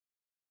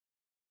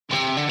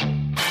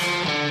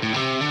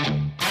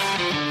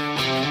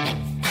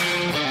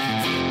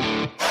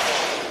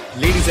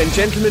Ladies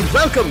and gentlemen,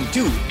 welcome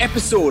to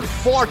episode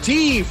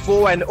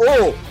 44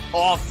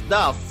 of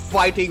the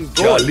Fighting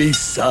Goat,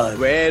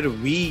 where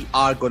we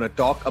are going to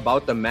talk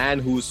about the man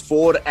who's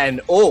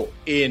 4-0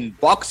 in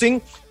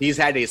boxing. He's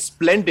had a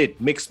splendid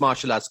mixed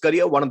martial arts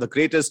career, one of the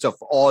greatest of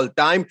all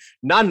time,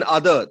 none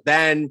other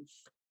than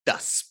the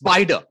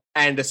Spider,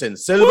 Anderson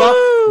Silva.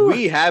 Woo!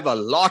 We have a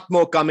lot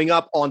more coming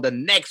up on the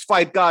next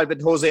fight card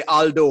with Jose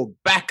Aldo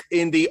back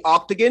in the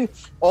octagon.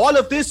 All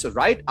of this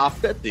right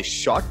after this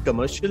short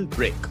commercial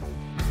break.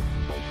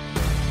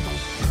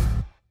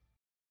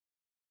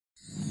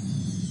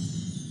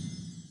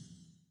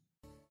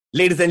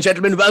 Ladies and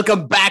gentlemen,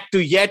 welcome back to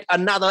yet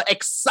another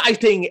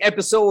exciting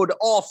episode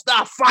of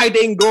The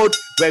Fighting Goat,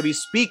 where we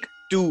speak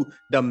to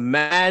the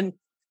man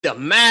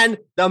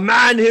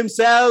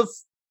himself,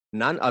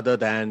 none other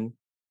than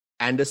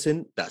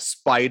Anderson the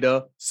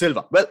Spider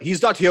Silva. Well,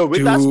 he's not here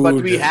with us, but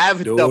we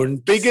have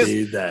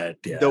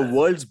the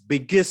world's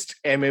biggest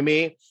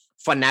MMA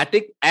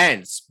fanatic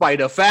and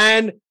Spider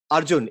fan,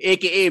 Arjun,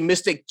 aka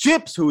Mystic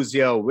Chips, who's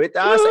here with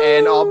us,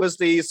 and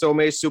obviously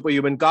Somesh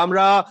Superhuman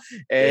Kamra.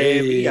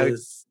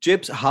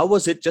 Chips, how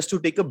was it just to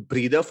take a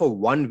breather for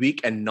 1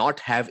 week and not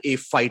have a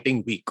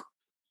fighting week?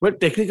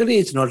 But technically,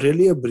 it's not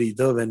really a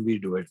breather when we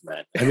do it,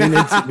 man. I mean,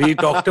 we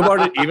talked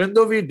about it, even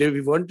though we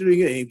weren't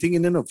doing anything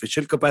in an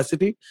official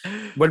capacity,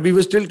 but we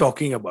were still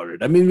talking about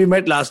it. I mean, we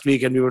met last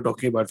week and we were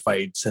talking about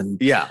fights, and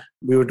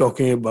we were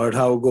talking about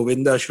how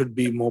Govinda should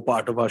be more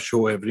part of our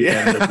show every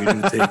time that we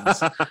do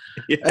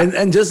things,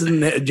 and just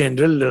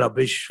general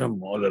rubbish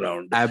from all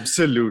around.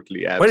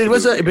 Absolutely. But it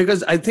was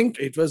because I think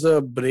it was a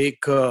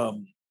break.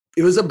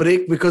 It was a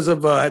break because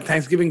of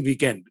Thanksgiving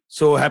weekend.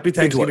 So happy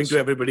Thanksgiving to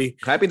everybody.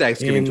 Happy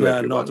Thanksgiving to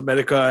everyone. North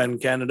America and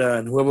Canada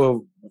and whoever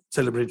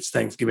celebrates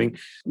Thanksgiving.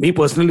 Me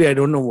personally, I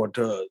don't know what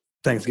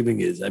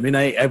Thanksgiving is. I mean,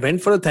 I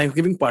went for a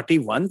Thanksgiving party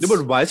once. No,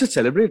 but why is it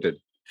celebrated?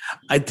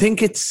 I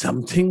think it's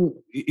something,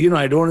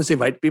 I don't want to say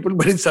white people,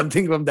 but it's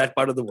something from that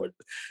part of the world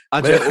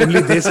where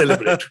only they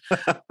celebrate.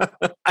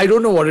 I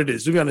don't know what it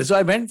is, to be honest. So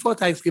I went for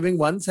Thanksgiving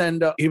once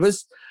and it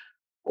was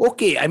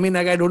okay. I mean,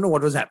 I don't know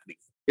what was happening.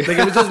 Like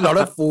it was just a lot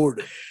of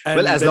food.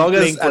 Well, as long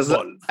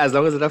as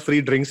there are free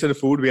drinks and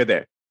food, we are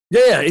there.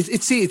 Yeah.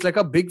 It's like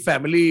a big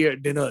family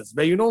dinners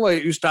where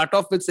you start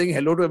off with saying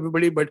hello to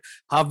everybody, but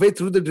halfway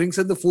through the drinks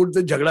and the food,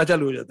 the jagda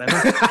chalu ho jata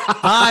hai na?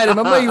 I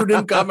remember you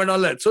didn't come and all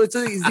that. So it's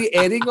the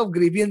airing of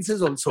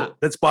grievances also.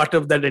 That's part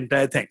of that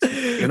entire thing.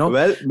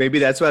 Well, maybe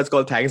that's why it's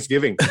called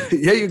Thanksgiving.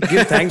 Yeah, you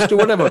give thanks to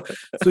whatever.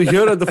 So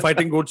here at the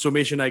Fighting Goat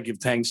Summation, I give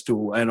thanks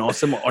to an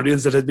awesome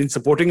audience that has been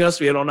supporting us.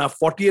 We are on our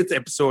 40th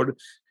episode,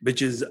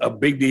 which is a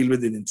big deal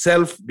within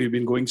itself. We've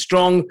been going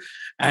strong,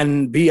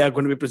 and we are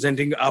going to be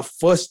presenting our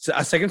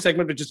second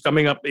segment, which is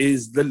coming up,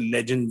 is the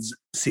Legends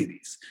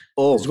series.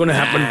 It's going to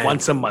happen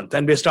once a month,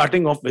 and we're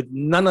starting off with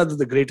none other than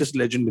the greatest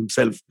legend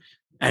himself,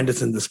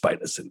 Anderson the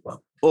Spider Silva.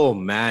 Oh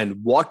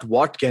man,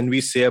 what can we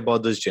say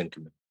about this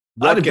gentleman?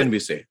 What can we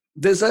say?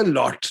 There's a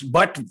lot,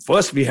 but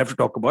first we have to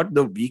talk about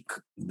the week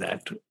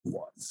that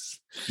was.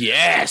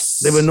 Yes,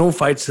 there were no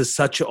fights as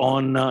such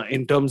on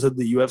in terms of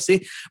the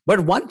UFC.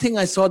 But one thing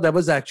I saw that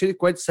was actually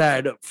quite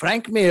sad.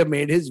 Frank Mir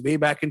made his way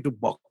back into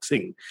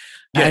boxing,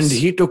 and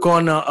he took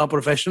on a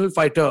professional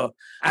fighter,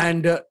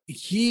 and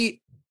he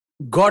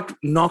got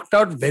knocked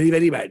out very,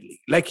 very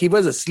badly. Like he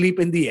was asleep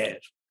in the air.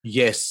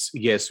 Yes,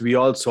 we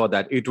all saw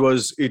that. It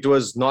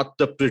was not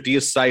the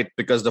prettiest sight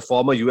because the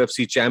former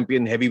UFC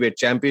champion, heavyweight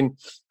champion,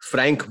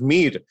 Frank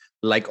Mir,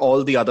 like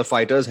all the other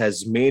fighters,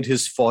 has made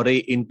his foray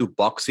into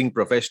boxing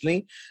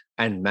professionally.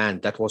 And man,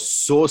 that was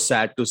so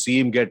sad to see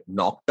him get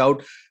knocked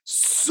out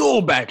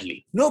so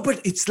badly. No, but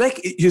it's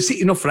like, you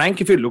see, Frank,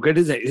 if you look at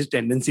his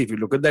tendency, if you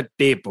look at that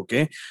tape,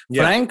 okay?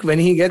 Yeah. Frank, when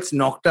he gets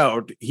knocked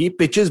out, he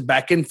pitches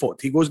back and forth.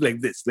 He goes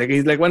like this. Like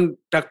he's like one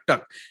tuck.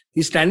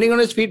 He's standing on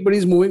his feet, but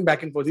he's moving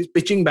back and forth. He's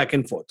pitching back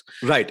and forth.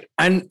 Right.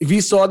 And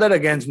we saw that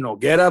against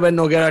Nogueira when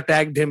Nogueira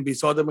tagged him. We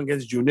saw them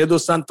against Junior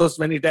Dos Santos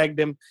when he tagged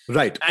him.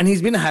 Right. And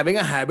he's been having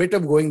a habit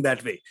of going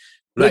that way.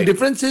 The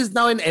difference is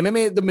now in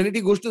MMA, the minute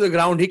he goes to the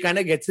ground, he kind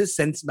of gets his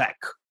sense back.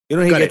 He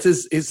gets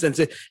his sense.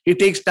 He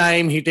takes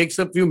time. He takes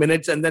a few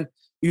minutes, and then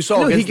you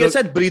saw. He gets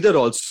that breather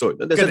also.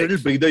 There's a little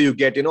breather you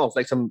get, of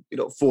like some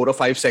 4 or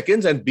 5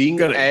 seconds. And being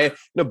a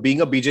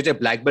BJJ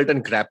black belt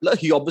and grappler,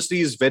 he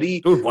obviously is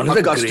very one of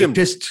the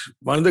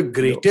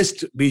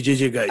greatest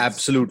BJJ guys.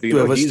 Absolutely, to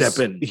ever step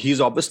in.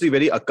 He's obviously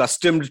very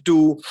accustomed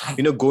to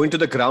going to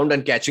the ground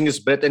and catching his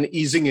breath and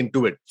easing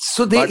into it.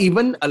 So they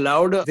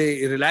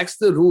relaxed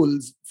the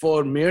rules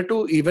for Mir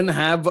to even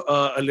have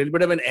a little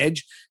bit of an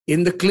edge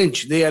in the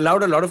clinch. They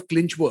allowed a lot of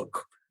clinch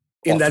work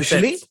in that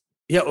sense.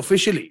 Yeah,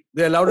 officially.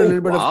 They allowed a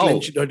little bit of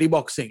clinch, dirty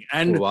boxing.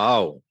 And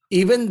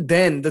even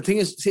then, the thing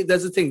is, see,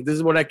 that's the thing. This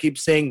is what I keep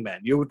saying, man.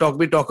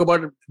 We talk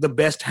about the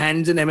best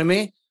hands in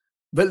MMA.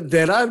 Well,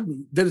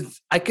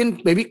 I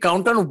can maybe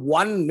count on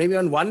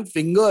one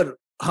finger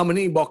how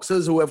many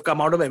boxers who have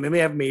come out of MMA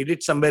have made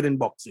it somewhere in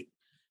boxing.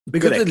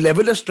 Because the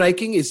level of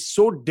striking is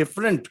so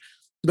different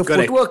The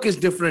footwork is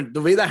different.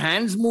 The way the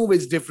hands move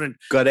is different.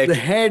 Correct. The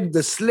head,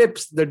 the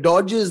slips, the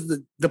dodges,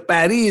 the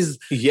parries.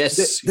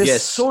 Yes. They're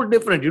so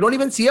different. You don't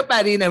even see a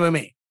parry in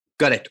MMA.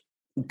 Correct.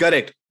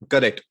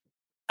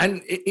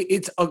 And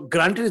it's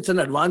granted, it's an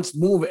advanced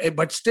move,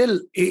 but still,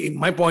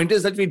 my point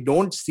is that we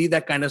don't see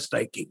that kind of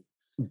striking.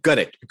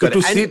 Correct.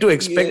 To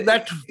expect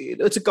that,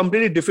 it's a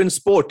completely different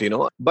sport,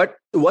 But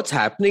what's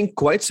happening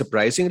quite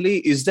surprisingly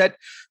is that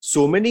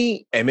so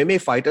many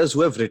MMA fighters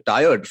who have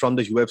retired from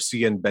the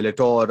UFC and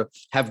Bellator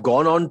have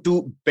gone on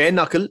to bare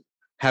knuckle,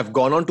 have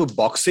gone on to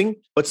boxing,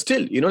 but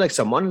still, like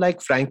someone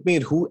like Frank Mir,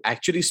 who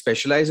actually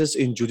specializes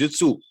in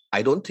jiu-jitsu,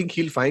 I don't think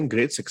he'll find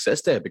great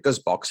success there because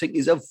boxing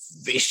is a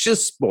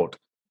vicious sport.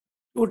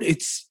 Dude,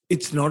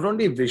 it's not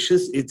only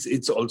vicious.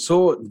 It's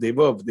also they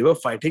were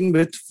fighting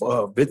with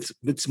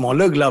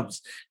smaller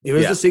gloves. It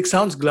was the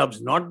 6-ounce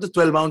gloves, not the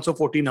 12-ounce or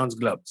 14-ounce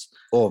gloves.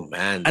 Oh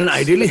man! And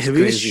ideally,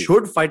 heavyweights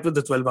should fight with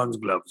the 12-ounce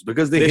gloves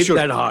because they hit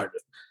that hard.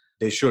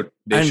 They should.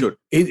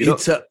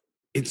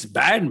 It's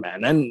bad,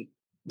 man. And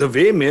the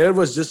way Mayer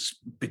was just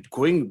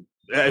going,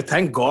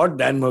 thank God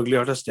Dan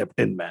Miragliotta stepped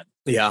in, man.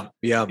 Yeah.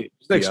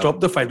 Stop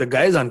the fight. The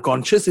guy is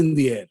unconscious in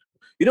the air.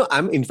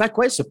 I'm in fact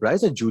quite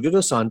surprised that Junior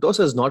Dos Santos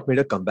has not made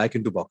a comeback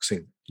into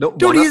boxing. No,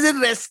 dude, he's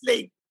in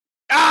wrestling.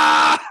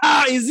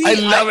 Is he? I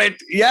love it.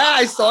 Yeah,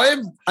 I saw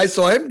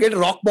him get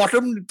rock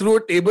bottom through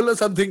a table or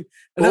something.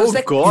 And I was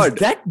like, God. Is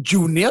that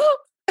Junior?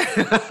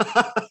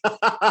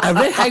 I'm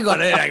like, hang on.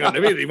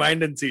 Let me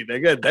rewind and see.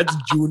 That's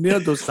Junior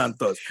Dos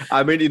Santos.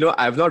 I mean,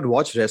 I've not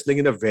watched wrestling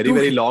in a very,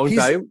 very long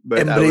time. But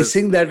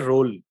embracing that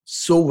role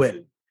so well.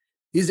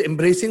 He's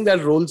embracing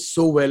that role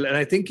so well. And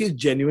I think he's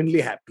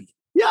genuinely happy.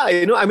 Yeah,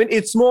 I mean,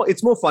 it's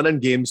more fun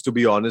and games, to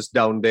be honest,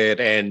 down there.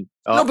 And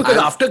no, because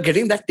after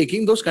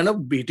taking those kind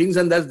of beatings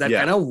and that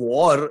kind of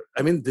war,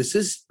 I mean, this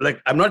is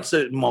like, I'm not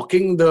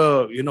mocking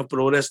the,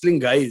 pro wrestling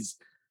guys,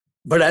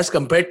 but as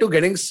compared to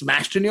getting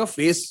smashed in your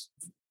face,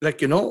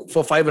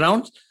 for 5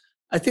 rounds,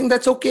 I think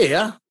that's okay.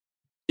 Yeah.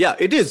 Yeah,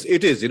 it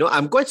is.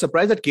 I'm quite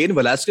surprised that Cain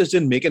Velasquez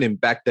didn't make an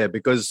impact there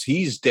because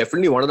he's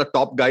definitely one of the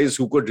top guys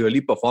who could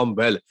really perform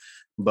well.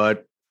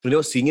 But,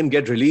 seeing him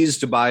get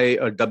released by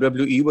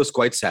WWE was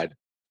quite sad.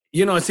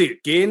 See,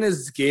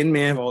 Cain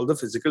may have all the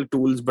physical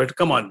tools, but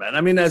come on, man.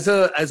 I mean, as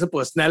a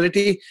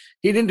personality,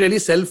 he didn't really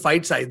sell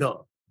fights either.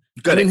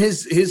 Correct. I mean,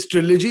 his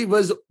trilogy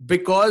was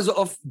because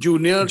of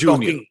Junior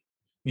talking.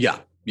 Yeah.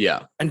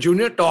 And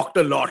Junior talked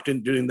a lot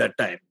during that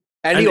time.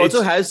 And he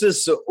also has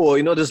this,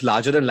 this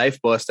larger than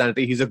life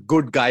personality. He's a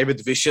good guy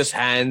with vicious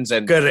hands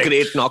and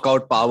great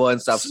knockout power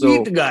and stuff.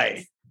 Sweet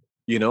guy.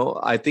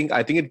 I think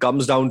it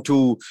comes down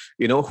to,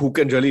 who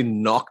can really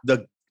knock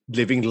the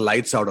living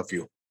lights out of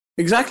you.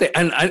 Exactly.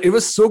 And it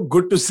was so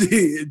good to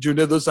see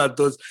Junior Dos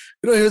Santos.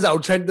 He was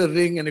outside the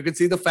ring and you could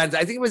see the fans.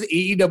 I think it was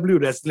AEW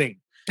wrestling.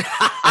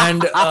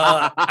 and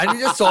you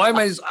just saw him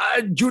as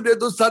Junior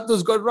Dos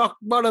Santos got rock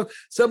bottom.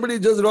 Somebody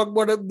just rock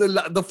bottom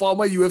the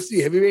former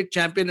UFC heavyweight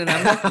champion. And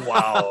I'm like,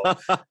 wow.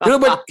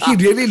 But he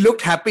really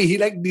looked happy.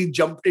 He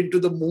jumped into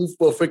the move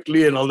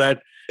perfectly and all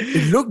that.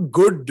 It looked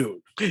good, dude.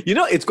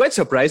 It's quite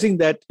surprising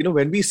that,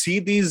 when we see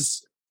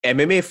these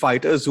MMA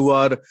fighters who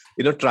are,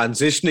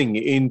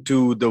 transitioning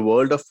into the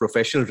world of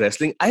professional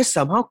wrestling, I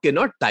somehow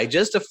cannot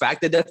digest the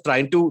fact that they're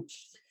trying to,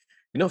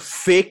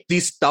 fake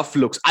these tough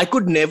looks. I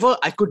could never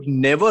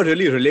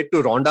really relate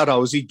to Ronda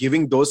Rousey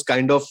giving those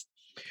kind of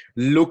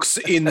looks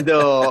in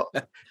the,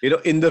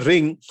 in the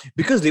ring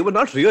because they were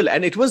not real.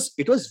 And it was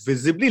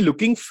visibly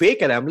looking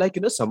fake. And I'm like,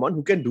 someone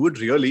who can do it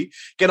really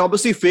can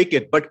obviously fake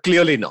it, but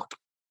clearly not.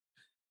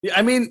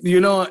 I mean,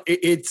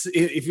 it's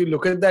if you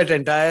look at that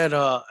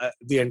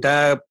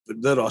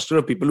the roster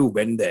of people who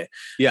went there.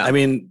 Yeah. I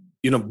mean,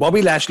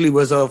 Bobby Lashley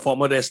was a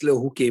former wrestler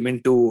who came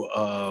into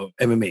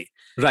MMA.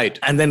 Right.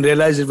 And then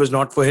realized it was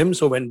not for him,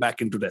 so went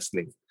back into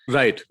wrestling.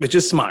 Right. Which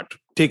is smart.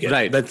 Take it.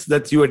 Right.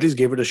 That's you at least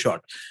gave it a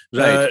shot.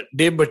 Right.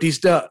 Dave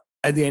Bautista,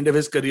 at the end of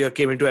his career,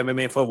 came into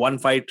MMA for one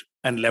fight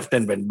and left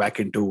and went back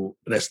into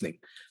wrestling.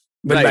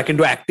 Went back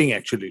into acting,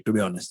 actually, to be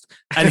honest.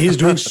 And he's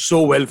doing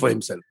so well for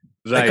himself.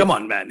 Right. Like, come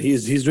on, man.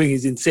 He's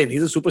insane.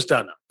 He's a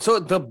superstar now. So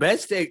the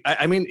best,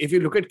 I mean, if you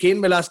look at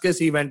Cain Velasquez,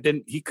 he went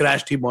in, he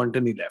crashed, he burnt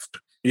and he left.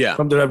 Yeah.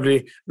 From the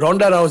WWE.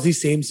 Ronda Rousey,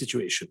 same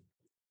situation.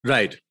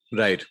 Right.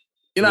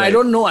 I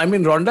don't know. I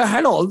mean, Ronda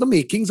had all the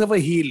makings of a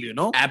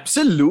heel,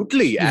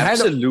 Absolutely.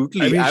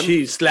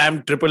 She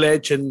slammed Triple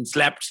H and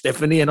slapped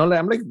Stephanie and all that.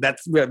 I'm like,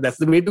 that's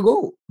the way to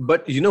go.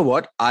 But you know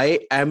what? I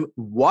am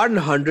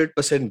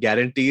 100%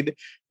 guaranteed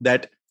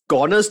that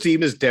Connor's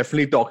team is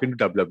definitely talking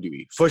to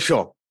WWE. For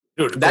sure.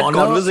 Dude, that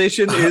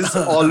conversation is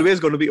always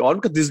going to be on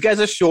because this guy's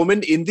a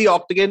showman in the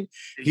octagon.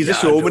 He's a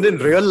showman in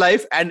real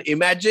life. And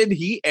imagine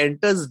he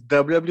enters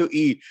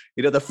WWE.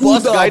 The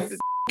first guy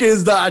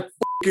is that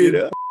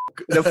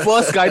the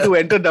first guy to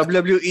enter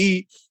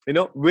WWE,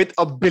 with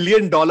 $1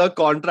 billion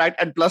contract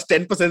and plus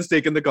 10%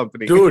 stake in the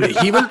company. Dude,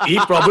 he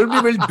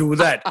probably will do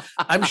that.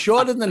 I'm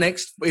sure in the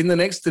next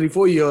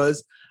 3-4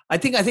 years, I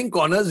think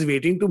Connor's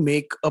waiting to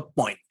make a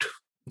point.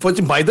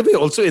 By the way,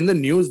 also in the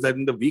news that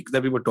in the week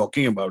that we were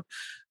talking about,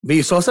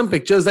 we saw some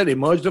pictures that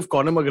emerged of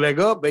Conor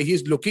McGregor where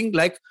he's looking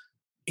like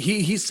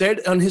he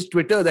said on his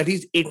Twitter that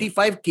he's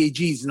 85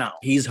 kgs now.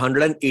 He's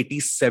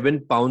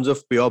 187 pounds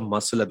of pure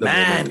muscle at the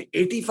moment. Man,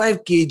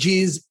 85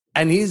 kgs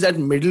and he's at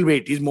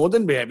middleweight. He's more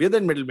than heavier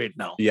than middleweight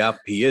now. Yeah,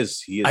 he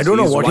is. I don't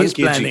know what he's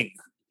planning.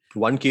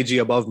 1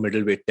 kg above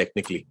middleweight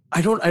technically.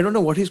 I don't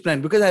know what he's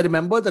planning, because I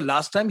remember the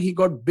last time he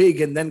got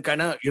big and then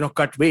kind of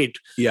cut weight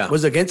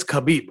was against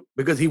Khabib,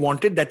 because he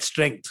wanted that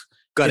strength.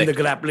 Correct. In the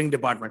grappling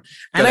department.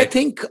 And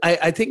correct.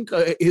 I think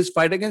his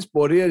fight against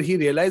Poirier, he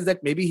realized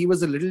that maybe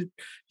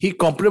he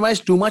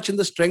compromised too much in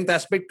the strength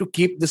aspect to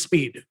keep the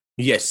speed.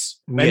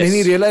 Yes. And then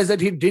he realized that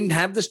he didn't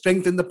have the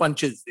strength in the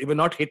punches. They were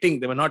not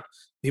hitting.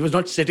 He was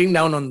not sitting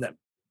down on them.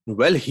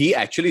 Well, he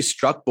actually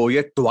struck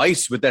Poirier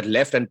twice with that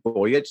left and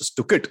Poirier just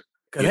took it.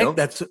 Correct.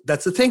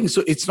 That's the thing.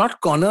 So it's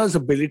not Conor's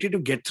ability to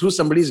get through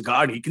somebody's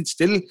guard. He can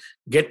still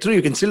get through.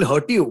 He can still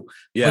hurt you.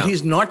 Yeah. But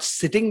he's not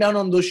sitting down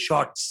on those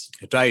shots.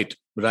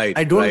 Right.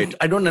 I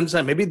don't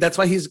understand. Maybe that's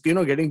why he's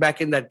getting back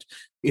in that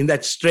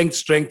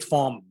strength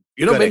form.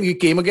 Correct. When he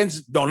came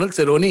against Donald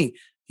Cerrone,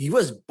 he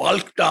was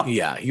bulked up.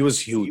 Yeah, he was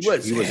huge. He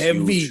was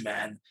heavy, huge.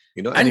 Man.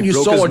 And he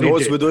broke his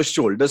nose with those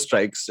shoulder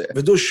strikes.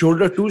 With those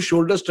two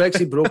shoulder strikes,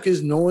 he broke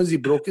his nose, he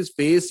broke his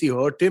face, he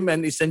hurt him,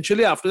 and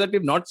essentially after that,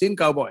 we've not seen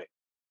Cowboy.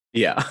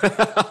 Yeah.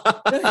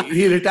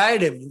 He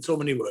retired him in so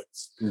many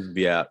words.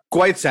 Yeah,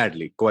 quite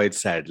sadly.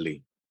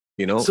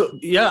 So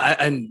yeah,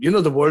 and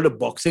the world of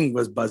boxing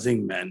was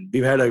buzzing, man.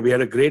 We had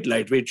a great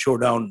lightweight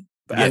showdown.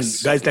 Yes.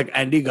 And guys like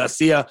Andy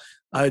Garcia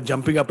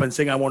jumping up and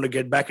saying, I want to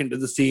get back into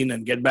the scene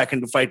and get back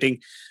into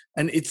fighting.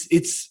 And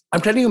it's I'm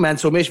telling you, man,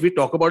 Somesh, we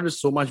talk about it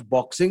so much.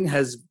 Boxing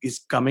is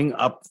coming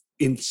up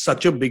in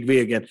such a big way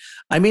again.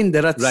 I mean,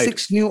 there are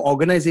 6 new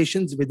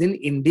organizations within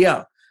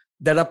India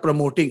that are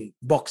promoting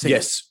boxing.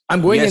 Yes.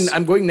 I'm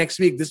going next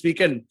week, this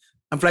weekend.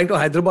 I'm flying to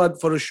Hyderabad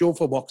for a show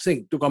for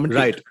boxing to commentate.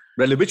 Right.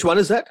 Really, which one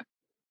is that?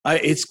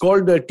 It's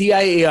called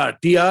TIAR,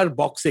 TR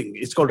Boxing.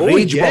 It's called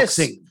Rage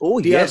Boxing.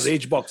 TR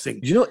Rage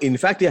Boxing. In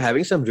fact, they're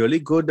having some really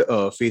good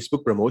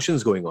Facebook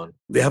promotions going on.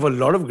 They have a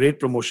lot of great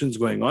promotions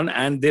going on,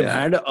 and they've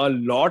had a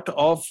lot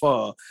of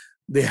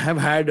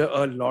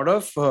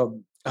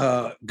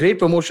great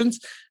promotions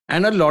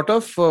and a lot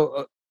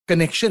of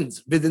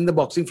connections within the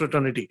boxing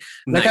fraternity.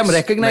 Like I'm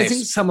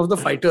recognizing some of the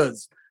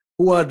fighters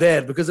who are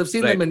there because I've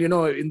seen them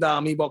in the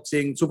Army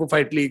Boxing, Super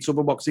Fight League,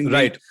 Super Boxing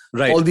League,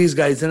 all these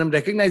guys, and I'm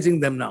recognizing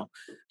them now.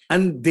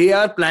 And they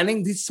are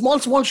planning these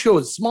small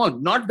shows,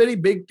 not very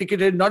big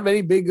ticketed, not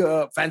very big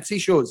fancy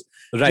shows.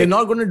 Right. They're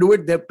not going to do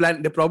it. They're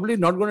probably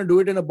not going to do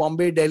it in a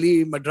Bombay,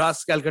 Delhi,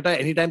 Madras, Calcutta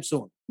anytime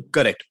soon.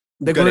 Correct.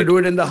 They're going to do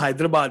it in the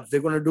Hyderabad.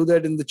 They're going to do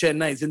that in the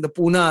Chennais, in the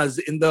Punas,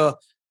 in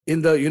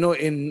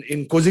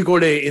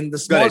Kozhikode, in the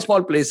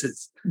small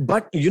places.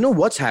 But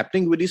what's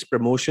happening with these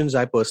promotions,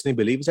 I personally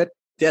believe, is that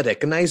they're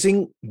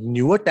recognizing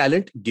newer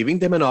talent, giving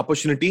them an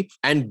opportunity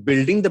and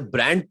building the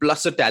brand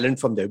plus a talent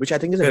from there, which I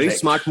think is a very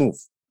smart move.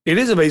 It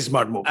is a very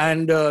smart move.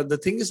 And the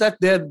thing is that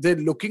they're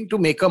looking to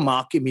make a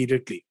mark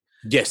immediately.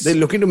 Yes. They're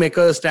looking to make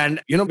a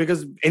stand,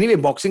 because anyway,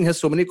 boxing has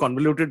so many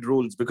convoluted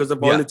rules because of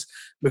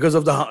because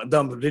of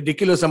the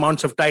ridiculous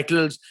amounts of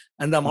titles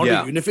and the amount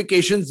of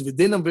unifications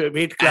within a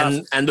weight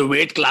class. And the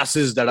weight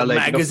classes that are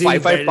like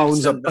 5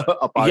 pounds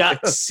apart. Yeah,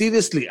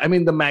 seriously. I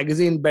mean, the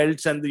magazine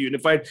belts and the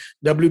unified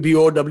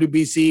WBO,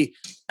 WBC,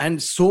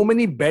 and so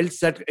many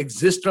belts that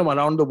exist from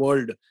around the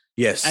world.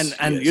 Yes.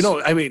 And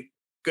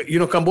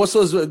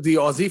Kambosos, the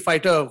Aussie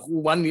fighter who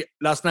won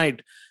last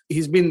night,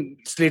 he's been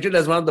slated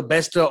as one of the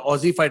best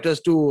Aussie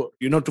fighters to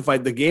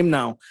fight the game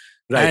now.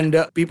 Right.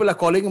 And people are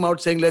calling him out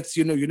saying, let's,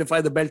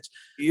 unify the belts.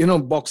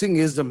 Boxing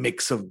is a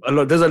mix of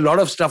there's a lot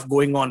of stuff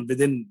going on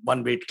within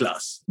one weight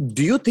class.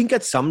 Do you think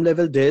at some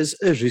level there's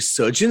a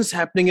resurgence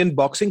happening in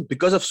boxing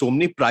because of so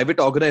many private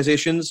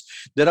organizations?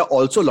 There are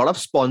also a lot of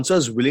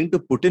sponsors willing to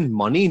put in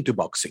money into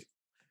boxing.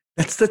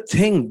 That's the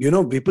thing.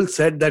 People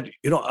said that,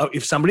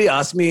 if somebody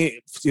asked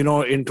me,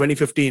 in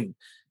 2015,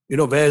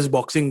 where is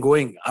boxing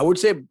going? I would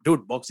say,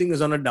 dude, boxing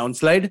is on a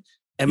downslide.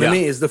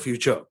 MMA is the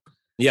future.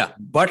 Yeah.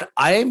 But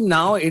I'm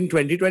now in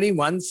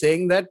 2021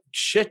 saying that,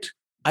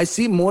 I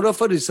see more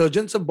of a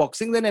resurgence of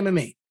boxing than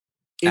MMA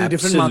in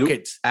different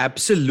markets.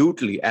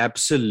 Absolutely.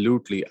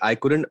 I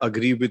couldn't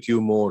agree with you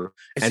more.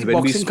 I see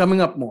boxing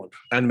coming up more.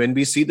 And when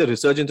we see the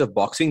resurgence of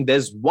boxing,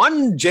 there's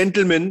one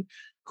gentleman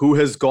who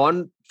has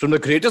gone from the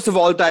greatest of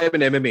all time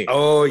in MMA.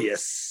 Oh,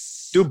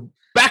 yes.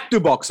 Back to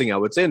boxing, I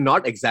would say.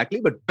 Not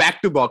exactly, but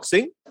back to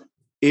boxing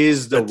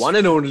is the one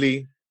and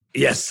only.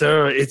 Yes,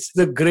 sir. It's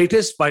the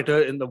greatest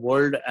fighter in the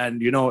world.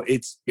 And,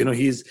 he's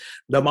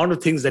the amount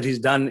of things that he's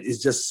done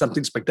is just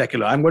something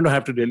spectacular. I'm going to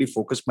have to really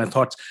focus my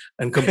thoughts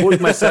and compose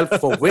myself,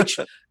 for which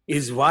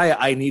is why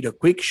I need a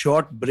quick,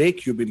 short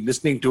break. You've been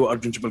listening to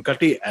Arjun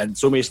Chapalkatti and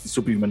Somesh the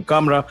Superhuman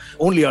Kamra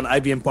only on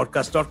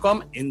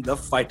IBMpodcast.com in the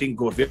Fighting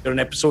Go. We're on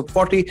episode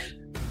 40.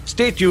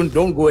 Stay tuned.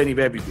 Don't go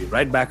anywhere. We'll be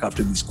right back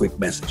after these quick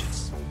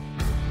messages.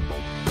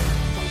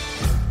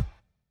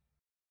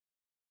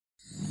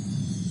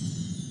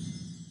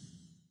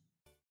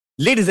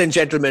 Ladies and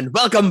gentlemen,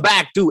 welcome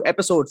back to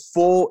episode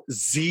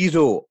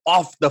 40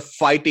 of The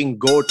Fighting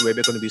GOAT, where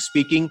we're going to be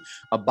speaking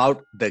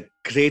about the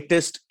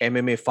greatest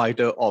MMA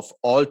fighter of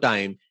all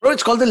time. Bro,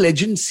 it's called the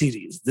Legend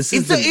Series. It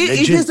is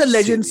the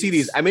Legend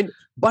series. I mean,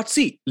 but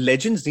see,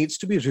 Legends needs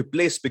to be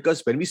replaced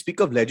because when we speak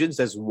of Legends,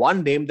 there's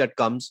one name that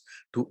comes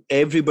to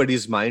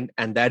everybody's mind,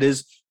 and that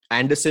is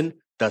Anderson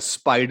the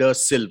Spider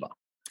Silva.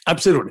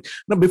 Absolutely.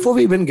 Now, before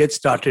we even get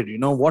started,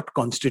 what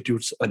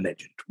constitutes a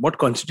legend? What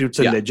constitutes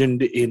a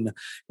legend in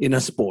a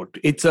sport?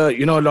 It's a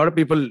lot of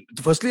people.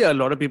 Firstly, a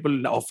lot of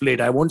people of late.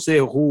 I won't say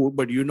who,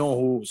 but you know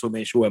who,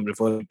 Sumesh, who I'm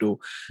referring to.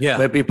 Yeah.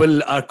 Where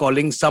people are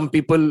calling some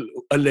people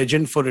a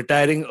legend for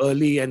retiring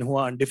early and who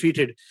are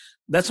undefeated.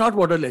 That's not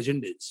what a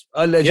legend is.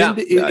 A legend,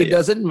 it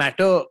doesn't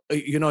matter.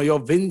 Your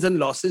wins and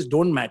losses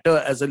don't matter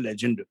as a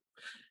legend.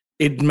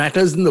 It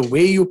matters in the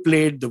way you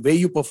played, the way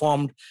you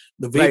performed,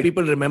 the way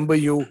people remember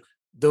you.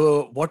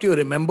 What you're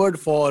remembered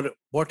for,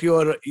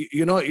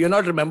 you're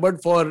not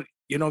remembered for,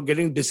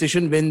 getting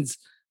decision wins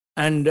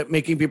and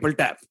making people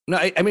tap. No,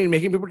 I mean,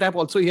 making people tap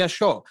also, yeah,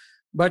 sure.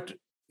 But,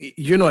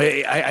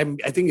 I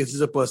think this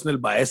is a personal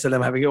bias that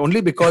I'm having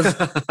only because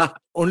of, a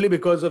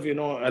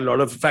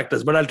lot of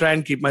factors, but I'll try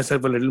and keep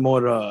myself a little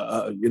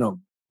more,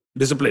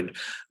 disciplined.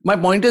 My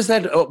point is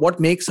that what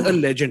makes a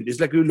legend is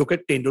like you look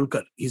at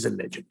Tendulkar, he's a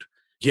legend.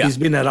 Yeah. He's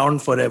been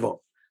around forever.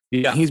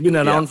 Yeah. He's been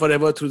around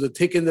forever through the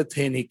thick and the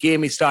thin.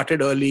 He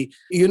started early,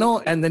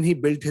 and then he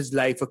built his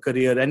life, a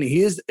career. And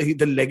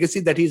the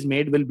legacy that he's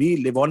made will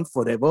live on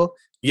forever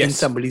in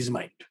somebody's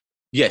mind.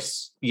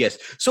 Yes.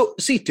 So,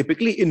 see,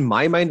 typically in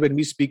my mind, when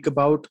we speak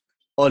about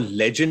a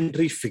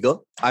legendary figure,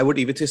 I would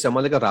even say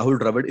someone like a Rahul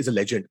Dravid is a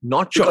legend.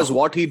 Not because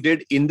what he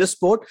did in the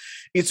sport,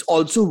 it's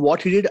also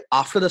what he did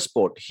after the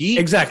sport.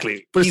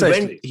 Precisely.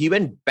 He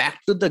went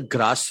back to the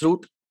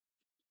grassroots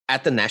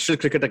at the National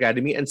Cricket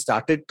Academy and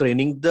started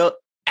training the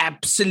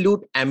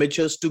absolute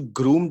amateurs to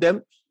groom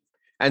them.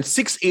 And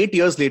 6-8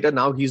 years later,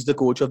 now he's the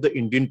coach of the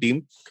Indian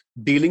team,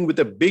 dealing with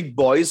the big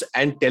boys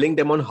and telling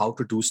them on how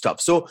to do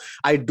stuff. So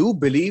I do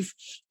believe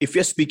if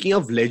you're speaking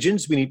of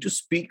legends, we need to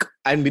speak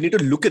and we need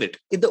to look at it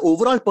in the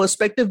overall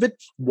perspective with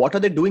what are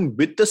they doing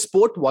with the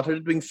sport, what are they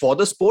doing for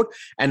the sport,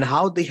 and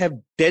how they have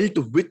dealt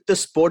with the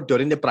sport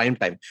during the prime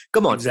time.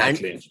 Come on.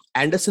 Exactly. And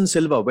Anderson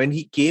Silva, when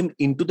he came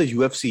into the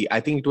UFC, I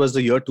think it was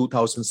the year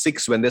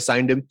 2006 when they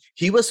signed him,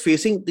 he was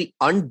facing the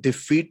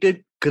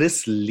undefeated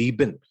Chris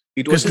Lieben.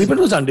 Chris Lieben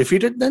was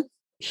undefeated then?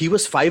 He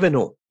was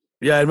 5-0.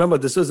 Yeah, I remember.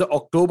 This was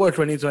October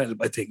 2012,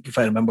 I think, if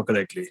I remember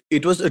correctly.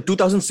 It was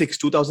 2006.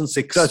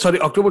 Sorry,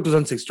 October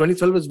 2006.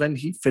 2012 was when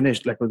he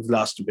finished, with his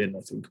last win,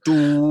 I think.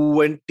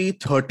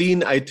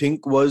 2013, I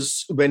think,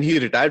 was when he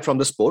retired from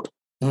the sport.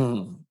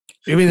 Even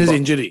his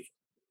injury.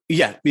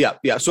 Yeah.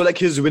 So,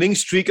 his winning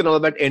streak and all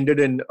that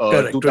ended in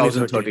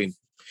 2013.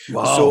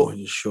 Wow, so,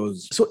 it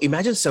shows. So,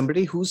 imagine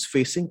somebody who's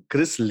facing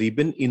Chris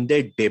Lieben in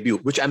their debut,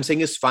 which I'm saying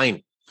is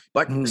fine.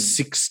 But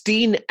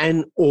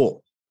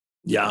 16-0.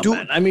 Yeah,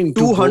 man. I mean,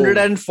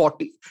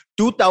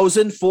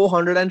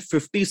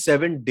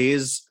 2,457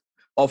 days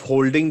of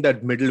holding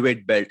that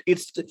middleweight belt.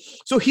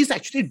 So he's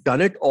actually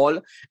done it all.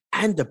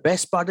 And the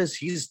best part is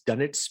he's done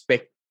it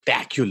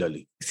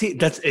spectacularly. See,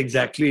 that's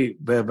exactly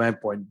where my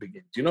point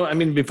begins.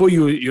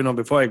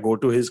 Before I go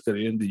to his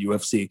career in the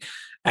UFC,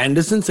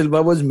 Anderson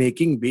Silva was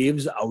making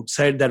waves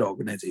outside that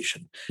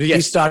organization. Yes.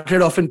 He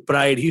started off in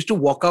Pride. He used to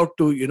walk out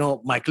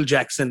to, Michael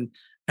Jackson.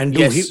 And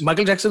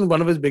Michael Jackson,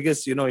 one of his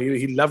biggest, he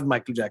loved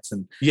Michael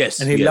Jackson. Yes.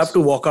 And he loved to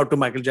walk out to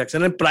Michael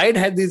Jackson. And Pride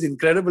had these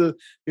incredible,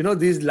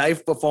 these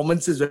live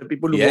performances where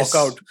people would walk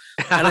out.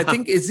 And I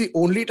think it's the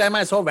only time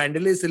I saw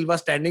Wanderlei Silva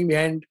standing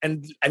behind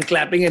and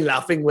clapping and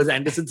laughing was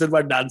Anderson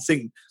Silva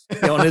dancing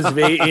on his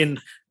way in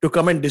to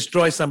come and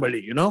destroy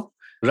somebody,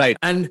 Right.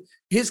 And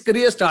his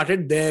career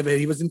started there where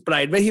he was in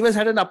Pride, where he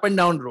had an up and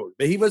down road,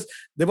 where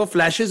there were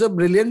flashes of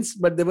brilliance,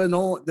 but it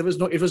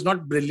was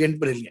not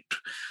brilliant.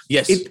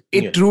 Yes.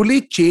 It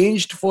truly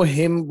changed for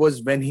him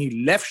was when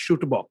he left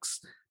Shooterbox.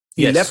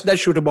 He left that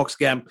Shooterbox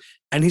camp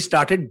and he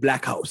started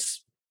Black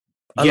House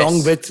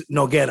along with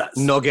Nogueira.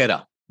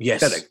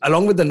 Yes. Correct.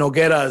 Along with the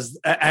Nogueiras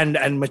and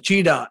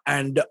Machida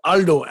and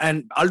Aldo.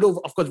 And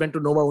Aldo, of course, went to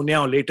Nova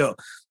União later.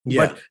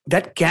 Yeah. But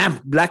that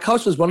camp, Black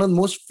House, was one of the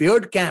most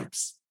feared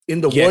camps in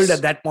the world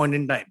at that point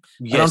in time,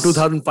 around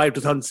 2005,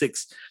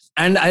 2006.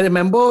 And I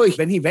remember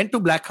when he went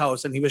to Black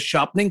House and he was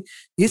sharpening,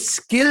 his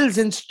skills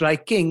in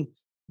striking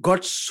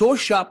got so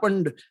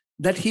sharpened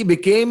that he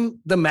became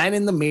the man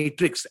in the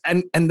Matrix.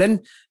 And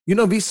then,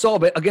 we saw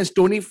against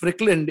Tony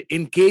Strickland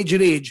in Cage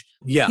Rage,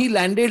 he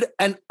landed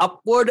an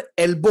upward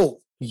elbow.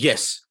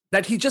 Yes.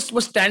 That he just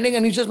was standing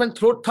and he just went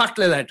throat like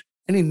that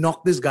and he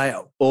knocked this guy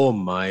out. Oh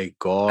my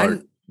God.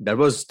 And that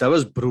was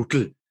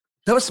brutal.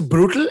 That was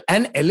brutal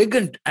and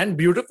elegant and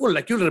beautiful.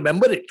 You'll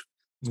remember it.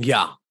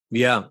 Yeah.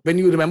 When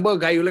you remember a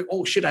guy, you're like,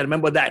 oh shit, I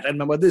remember that. I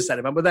remember this. I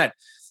remember that.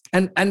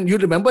 And you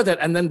remember that.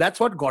 And then that's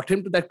what got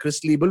him to that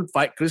Chris Lieben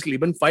fight.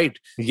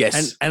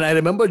 Yes. And I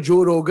remember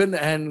Joe Rogan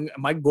and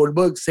Mike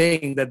Goldberg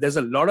saying that there's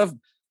a lot of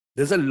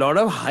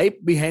hype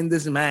behind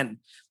this man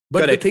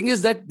But the thing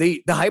is that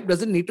the hype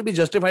doesn't need to be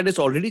justified. It's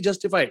already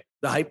justified.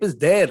 The hype is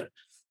there.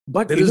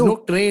 But there is no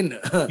train.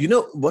 You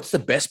know, what's the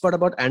best part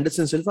about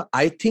Anderson Silva?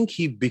 I think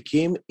he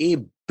became a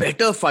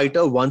better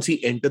fighter once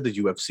he entered the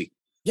UFC.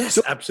 Yes,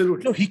 so,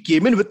 absolutely. You know, he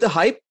came in with the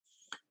hype,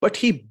 but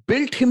he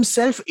built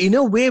himself in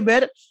a way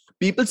where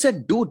people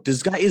said, dude,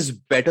 this guy is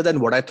better than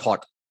what I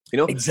thought. You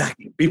know,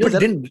 exactly. People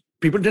didn't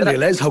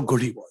realize how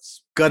good he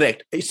was.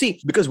 Correct. You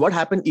see, because what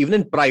happened even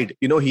in Pride,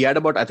 you know, he had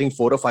about, I think,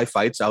 4 or 5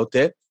 fights out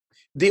there.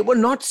 They were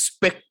not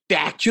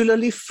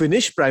spectacularly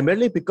finished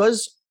primarily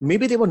because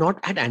maybe they were not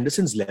at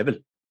Anderson's level.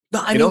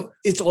 No, I mean,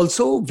 it's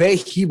also where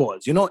he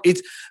was. You know,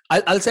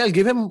 I'll say I'll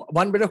give him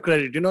one bit of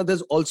credit. You know, there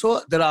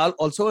are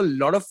also a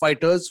lot of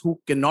fighters who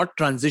cannot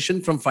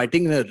transition from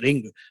fighting in a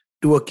ring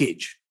to a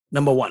cage.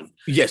 Number one.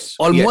 Yes.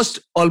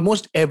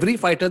 Almost every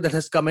fighter that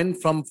has come in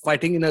from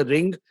fighting in a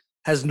ring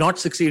has not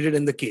succeeded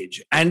in the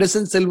cage.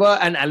 Anderson Silva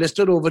and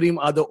Alistair Overeem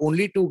are the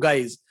only 2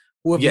 guys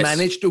who have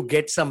managed to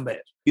get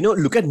somewhere. You know,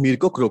 look at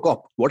Mirko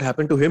Krokop. What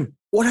happened to him?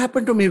 What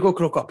happened to Mirko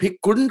Krokop? He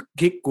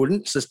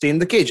couldn't sustain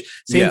the cage.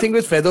 Same thing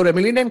with Fedor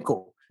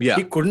Emelianenko. Yeah.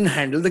 He couldn't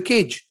handle the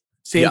cage.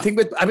 Same thing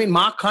with, I mean,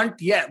 Mark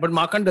Hunt, but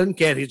Mark Hunt doesn't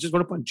care. He's just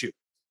going to punch you.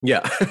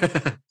 Yeah.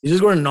 He's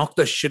just going to knock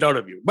the shit out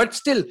of you. But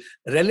still,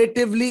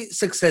 relatively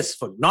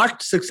successful.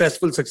 Not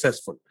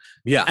successful.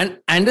 Yeah. And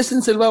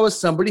Anderson Silva was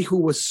somebody who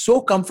was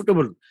so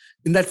comfortable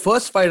in that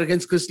first fight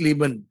against Chris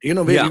Lieben. You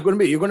know, where you're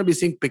going to be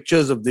seeing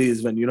pictures of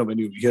these when you're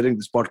hearing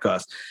this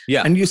podcast.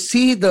 Yeah. And you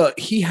see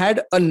he had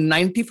a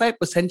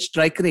 95%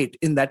 strike rate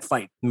in that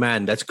fight.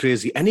 Man, that's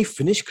crazy. And he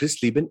finished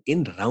Chris Lieben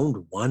in round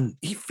 1.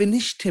 He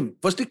finished him.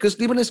 Firstly, Chris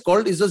Lieben is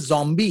a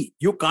zombie.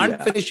 You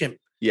can't finish him.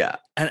 Yeah.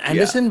 And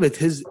Anderson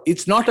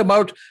it's not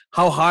about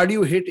how hard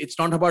you hit. It's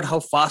not about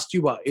how fast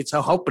you are. It's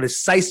how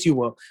precise you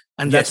were.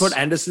 And that's what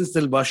Anderson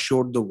Silva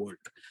showed the world.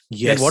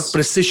 Yes. And what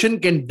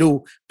precision can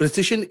do.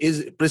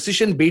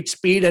 Precision beats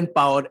speed and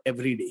power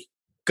every day.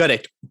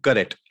 Correct.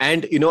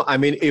 And, you know, I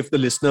mean, if the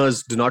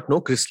listeners do not know,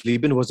 Chris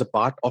Lieben was a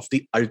part of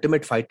the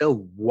Ultimate Fighter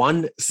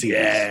 1 series.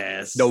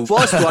 Yes. The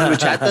first one,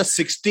 which had the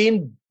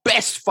 16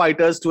 best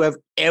fighters to have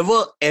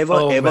ever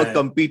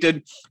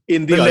competed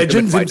in the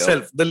legends Ultimate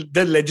Fighter.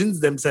 The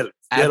legends themselves.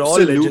 They're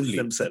Absolutely. all legends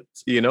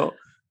themselves. You know?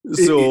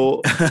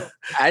 So,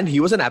 and he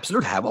was an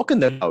absolute havoc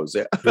in that house.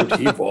 Yeah. Dude,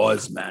 he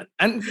was, man.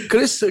 And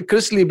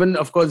Chris Lieben,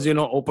 of course, you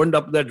know, opened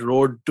up that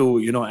road to,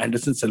 you know,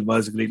 Anderson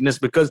Silva's greatness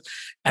because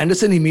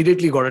Anderson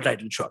immediately got a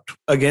title shot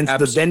against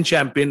the then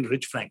champion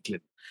Rich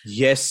Franklin.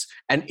 Yes.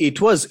 And it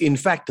was, in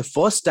fact, the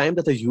first time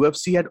that the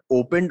UFC had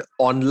opened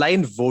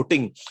online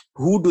voting.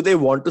 Who do they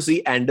want to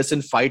see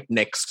Anderson fight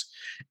next?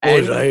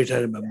 And, right. I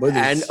remember this.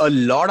 And a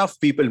lot of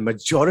people,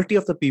 majority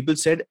of the people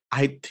said,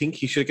 I think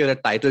he should get a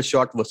title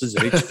shot versus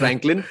Rich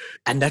Franklin.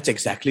 And that's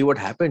exactly what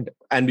happened.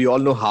 And we all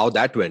know how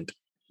that went.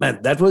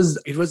 Man, it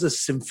was a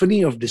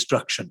symphony of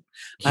destruction.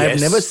 Yes. I have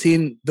never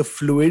seen the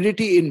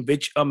fluidity in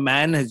which a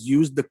man has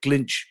used the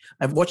clinch.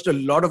 I've watched a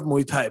lot of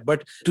Muay Thai,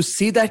 but to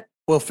see that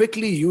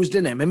perfectly used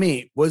in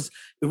MMA was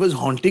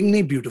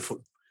hauntingly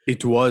beautiful.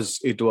 It was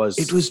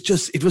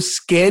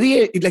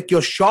scary. Like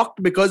you're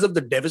shocked because of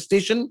the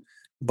devastation,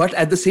 but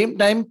at the same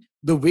time,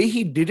 the way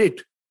he did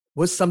it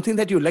was something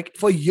that you like.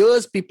 For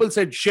years, people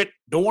said, "Shit,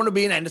 don't want to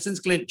be in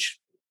Anderson's clinch."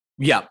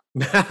 Yeah,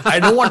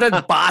 I don't want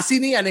to pass ही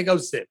नहीं आने का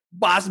उससे.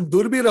 पास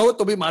दूर भी रहो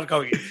तो भी मार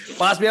खाओगे.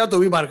 पास भी आओ तो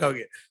भी मार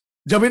खाओगे.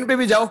 जमीन पे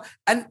भी जाओ.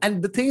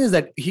 And the thing is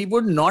that he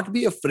would not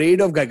be afraid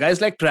of guys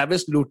like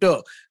Travis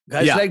Lutter,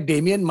 guys like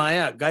Damian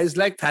Maia, guys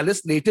like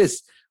Thales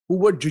Natis, who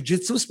were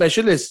jiu-jitsu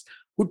specialists,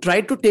 who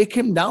tried to take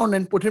him down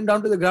and put him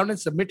down to the ground and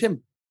submit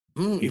him.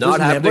 It was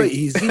never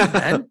easy,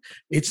 man.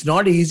 It's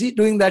not easy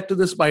doing that to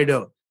the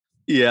Spider.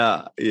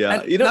 Yeah.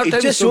 And you know,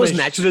 it just shows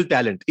natural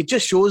talent. It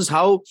just shows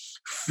how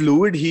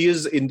fluid he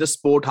is in the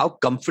sport, how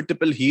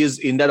comfortable he is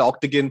in that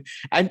octagon.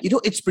 And, you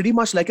know, it's pretty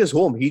much like his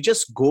home. He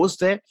just goes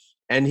there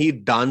and he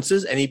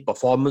dances and he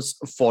performs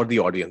for the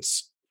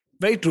audience.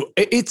 Very true.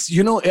 It's,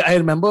 you know, I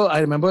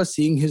remember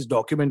seeing his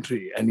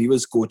documentary and he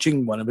was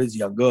coaching one of his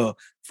younger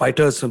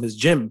fighters from his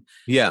gym.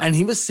 Yeah. And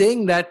he was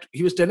saying that,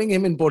 he was telling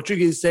him in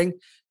Portuguese, saying,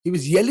 he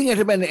was yelling at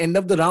him at the end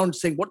of the round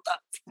saying, what the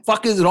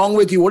fuck is wrong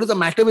with you? What is the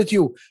matter with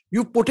you?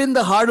 You put in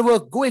the hard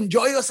work. Go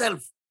enjoy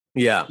yourself.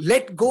 Yeah.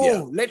 Let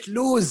go. Let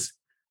loose.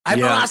 I'm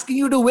not asking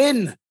you to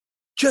win.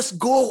 Just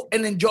go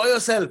and enjoy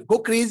yourself. Go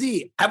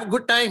crazy. Have a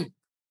good time.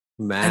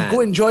 Man. And go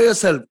enjoy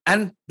yourself.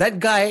 And that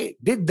guy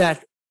did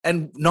that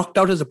and knocked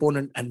out his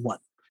opponent and won.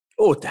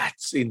 Oh,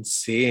 that's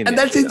insane. And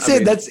that's insane. I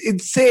mean, that's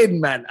insane,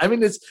 man. I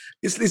mean,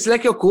 it's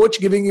like your coach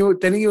telling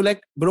you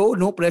like, bro,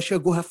 no pressure.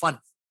 Go have fun.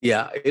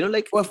 Yeah, you know,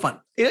 like go have fun.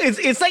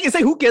 It's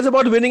like who cares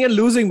about winning and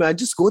losing, man?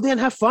 Just go there and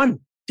have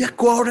fun. Yeah,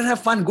 go out and have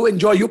fun. Go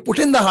enjoy. You put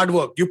in the hard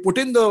work. You put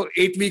in the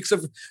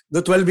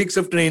 12 weeks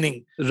of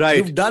training. Right.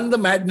 You've done the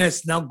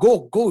madness. Now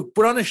go.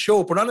 Put on a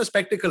show. Put on a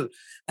spectacle.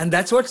 And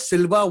that's what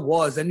Silva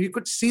was. And you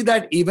could see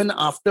that even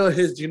after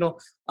his, the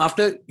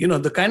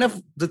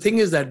thing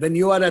is that when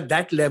you are at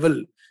that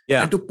level,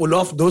 And to pull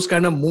off those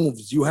kind of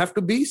moves, you have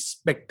to be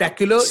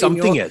spectacular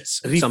Something in your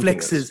else. reflexes. Something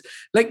else.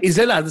 Like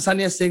Israel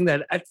Adesanya is saying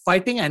that at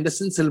fighting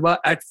Anderson Silva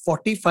at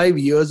 45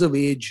 years of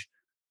age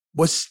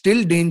was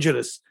still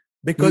dangerous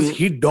because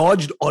he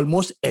dodged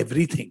almost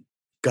everything.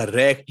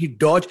 Correct. He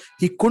dodged.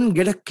 He couldn't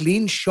get a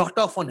clean shot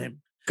off on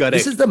him. Correct.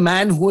 This is the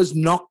man who has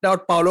knocked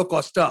out Paulo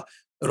Costa,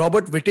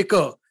 Robert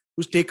Whittaker,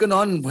 who's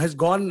has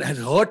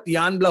hurt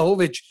Jan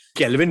Blachowicz,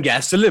 Kelvin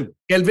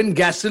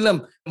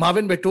Gastelum,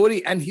 Marvin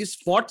Vettori, and he's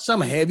fought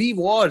some heavy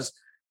wars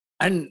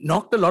and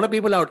knocked a lot of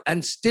people out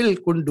and still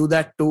couldn't do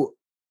that to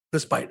the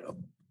Spider.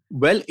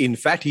 Well, in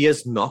fact, he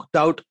has knocked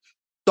out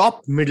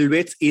top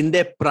middleweights in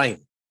their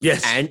prime.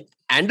 Yes. And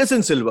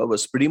Anderson Silva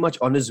was pretty much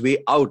on his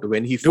way out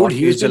when he fought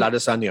Israel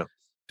Adesanya.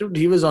 Dude,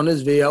 he was on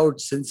his way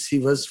out since he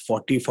was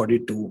 40,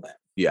 42, man.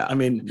 Yeah. I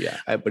mean,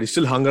 but he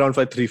still hung around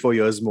for 3-4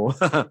 years more.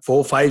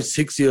 4, 5,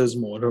 6 years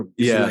more.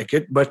 Like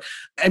it. But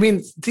I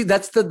mean, see,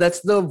 that's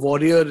the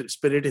warrior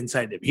spirit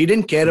inside him. He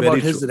didn't care about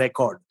his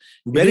record.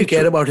 He didn't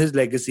care about his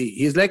legacy.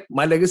 He's like,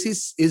 my legacy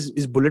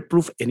is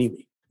bulletproof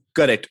anyway.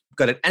 Correct.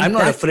 And I'm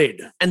not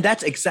afraid. And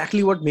that's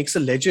exactly what makes a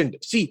legend.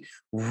 See,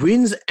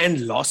 wins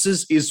and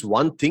losses is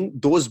one thing.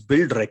 Those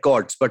build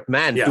records. But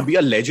man, to be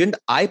a legend,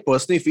 I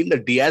personally feel the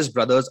Diaz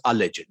brothers are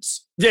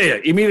legends. Yeah.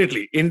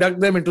 Immediately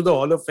induct them into the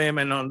Hall of Fame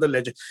and on the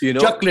legend. You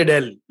know, Chuck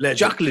Liddell, legend.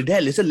 Chuck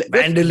Liddell is a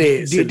legend.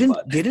 They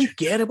didn't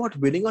care about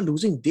winning or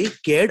losing. They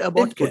cared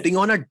about putting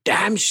on a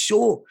damn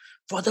show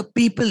for the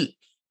people.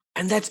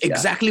 And that's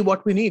exactly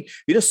what we need.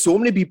 You know, so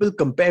many people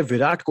compare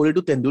Virat Kohli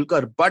to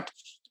Tendulkar, but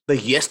the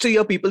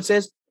yesteryear people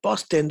says,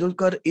 boss,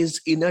 Tendulkar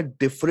is in a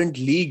different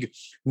league.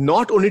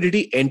 Not only did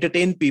he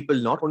entertain people,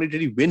 not only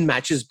did he win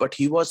matches, but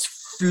he was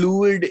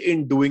fluid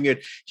in doing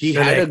it. He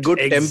had a good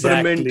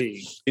temperament.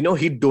 You know,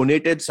 he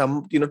donated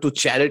some, to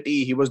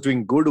charity. He was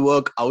doing good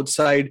work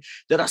outside.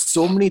 There are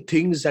so many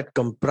things that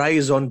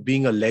comprise on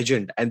being a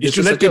legend. And you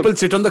should let people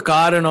sit on the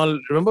car and all.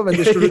 Remember when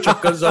they used to do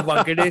chakkars of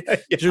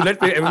Wankhede? You should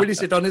let everybody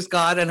sit on his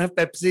car and have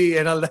Pepsi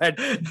and all that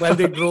while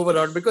they drove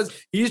around, because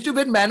he used to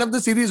win man of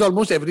the series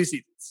almost every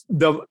series.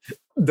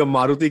 The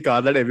Maruti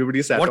car that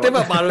everybody sat Whatever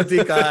on.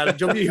 Maruti car,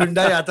 जो भी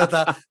Hyundai आता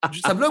था,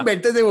 सब लोग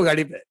बैठते थे वो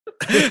गाड़ी पे.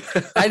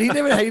 And he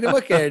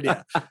never cared.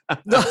 Yeah.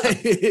 No,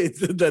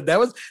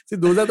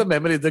 those are the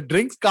memories. The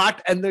drinks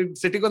cart and the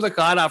sitting on the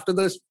car after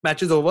the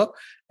match is over,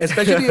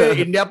 especially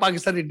India,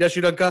 Pakistan, India,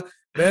 Sri Lanka,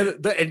 where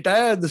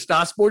the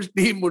Star Sports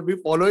team would be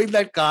following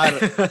that car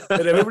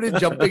and everybody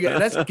jumping.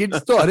 And as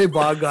kids, तो अरे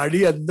वाह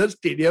गाड़ी अंदर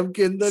stadium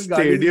के अंदर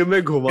stadium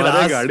में घुमा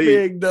रहे गाड़ी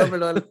एकदम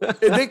and all.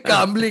 They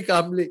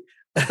calmly.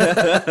 No,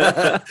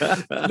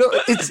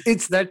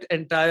 it's that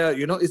entire,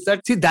 it's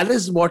that. See, that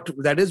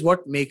is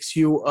what makes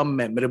you a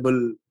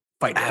memorable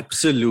fighter.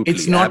 Absolutely,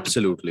 it's not.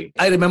 Absolutely.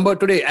 I remember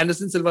today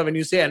Anderson Silva. When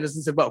you say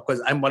Anderson Silva, of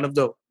course, I'm one of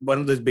the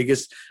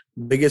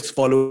biggest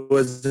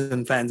followers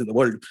and fans in the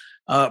world.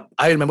 I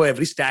remember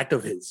every stat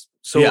of his.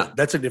 So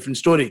that's a different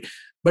story.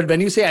 But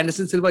when you say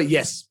Anderson Silva,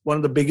 yes, one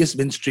of the biggest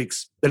win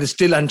streaks that is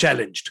still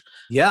unchallenged.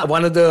 Yeah,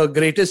 one of the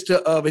greatest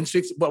win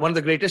streaks, one of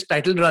the greatest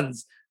title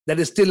runs that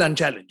is still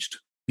unchallenged.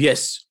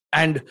 Yes.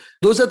 And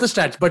those are the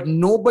stats, but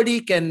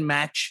nobody can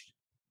match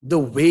the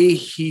way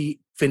he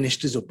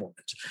finished his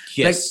opponents.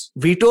 Yes.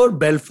 Like Vitor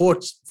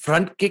Belfort's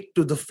front kick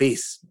to the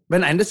face.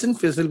 When Anderson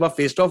Silva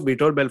faced off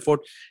Vitor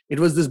Belfort, it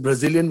was this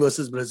Brazilian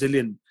versus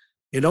Brazilian,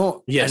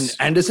 Yes. And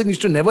Anderson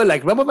used to never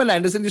remember when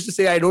Anderson used to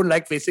say, I don't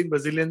like facing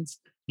Brazilians?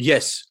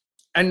 Yes.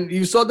 And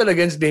you saw that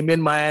against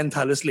Damian Maia and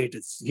Thales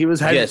Latis. He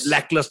had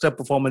lackluster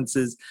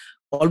performances.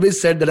 Always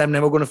said that I'm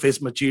never going to face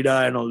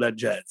Machida and all that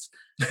jazz.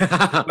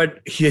 But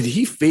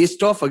he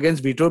faced off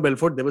against Vitor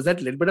Belfort. There was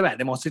that little bit of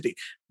animosity.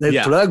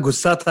 Thoda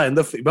gussa tha in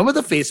the remember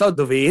the face out,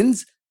 the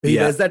veins? He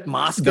wears that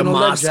mask and all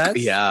that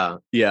jazz.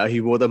 Yeah,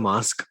 he wore the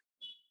mask.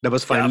 That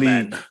was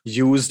finally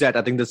used at,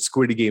 I think, the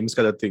Squid Games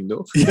kind of thing,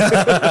 though.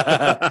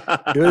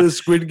 It was the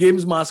Squid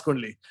Games mask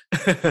only.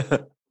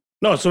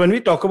 No, so when we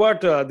talk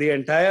about the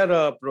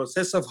entire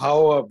process of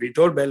how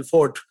Vitor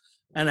Belfort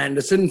and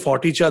Anderson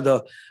fought each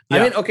other, I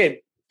mean,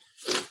 okay,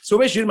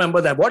 Sumesh, you remember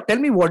that. Tell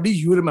me, what do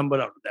you remember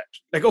out of that?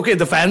 Like, okay,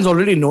 the fans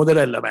already know that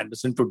I love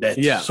Anderson to death.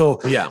 Yeah. So,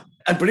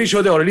 I'm pretty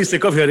sure they're already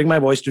sick of hearing my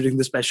voice during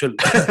the special.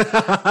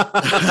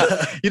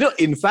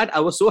 In fact,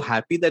 I was so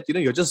happy that,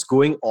 you're just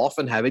going off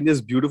and having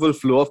this beautiful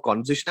flow of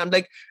conversation. I'm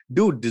like,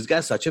 dude, this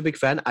guy's such a big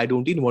fan. I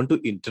don't even want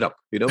to interrupt,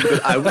 because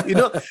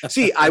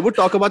I would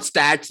talk about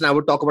stats and I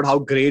would talk about how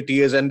great he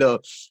is and,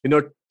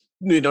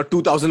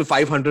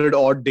 2,500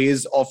 odd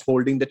days of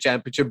holding the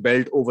championship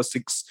belt over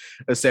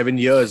 6-7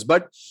 years.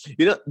 But,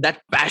 that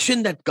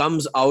passion that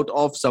comes out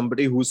of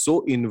somebody who's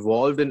so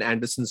involved in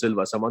Anderson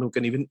Silva, someone who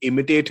can even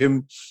imitate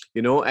him,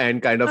 and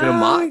kind of,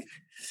 mark.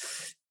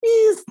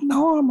 It's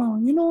normal.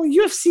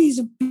 UFC is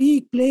a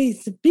big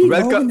place, a big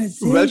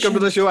organization. Welcome to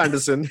the show,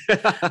 Anderson.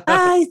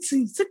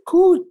 It's a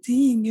cool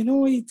thing.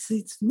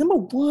 It's number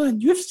one.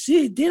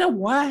 UFC, Dana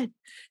White.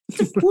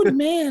 He's a good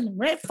man,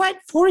 right? Fight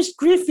Forrest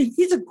Griffin.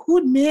 He's a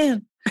good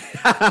man.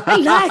 I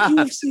like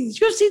UFC.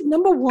 UFC is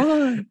number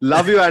one.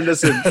 Love you,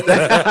 Anderson.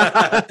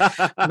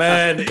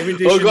 Man,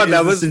 oh God,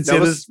 that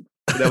was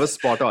That was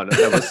spot on.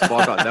 That was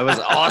spot on. That was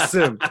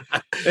awesome.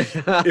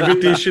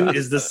 Imitation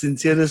is the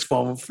sincerest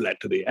form of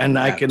flattery. And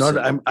I cannot,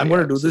 I'm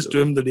going to do this to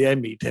him the day I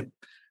meet him.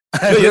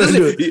 No,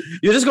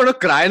 you're just going to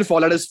cry and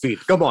fall at his feet.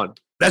 Come on.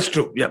 That's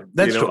true. Yeah,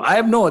 that's true.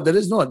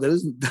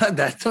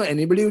 That's how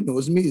anybody who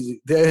knows me,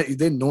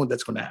 they know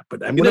that's going to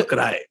happen. I'm going to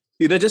cry.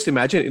 Just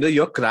imagine,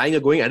 you're crying,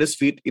 you're going at his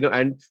feet,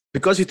 and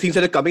because he thinks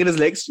that you're coming in his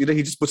legs, he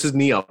just puts his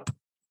knee up.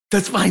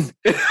 That's fine.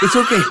 It's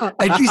okay.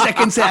 At least I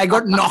can say I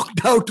got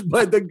knocked out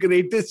by the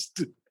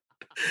greatest.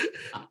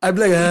 I'm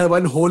like,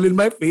 one hole in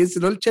my face,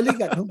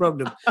 chalega, no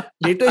problem.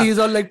 Later, he's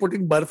all like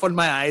putting barf on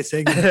my eye,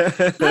 saying,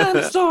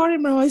 I'm sorry,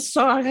 man. I'm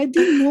sorry. I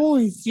didn't know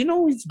it.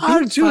 It's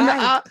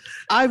Arjun,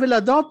 I will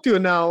adopt you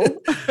now.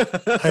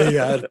 Hey,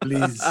 yaar,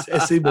 please.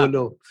 Aise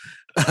bolo.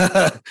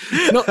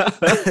 No,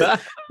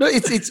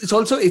 it's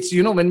also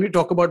when you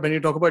talk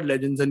about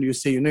legends and you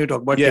say you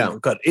talk about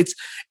Tendulkar,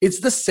 it's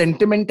the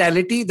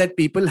sentimentality that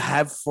people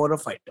have for a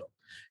fighter.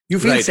 You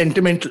feel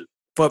sentimental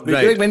for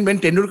when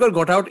Tendulkar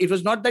got out. It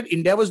was not that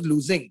India was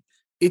losing;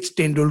 it's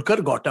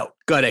Tendulkar got out.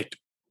 Correct.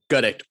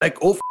 Like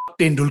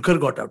Tendulkar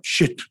got out.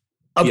 Shit.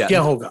 Ab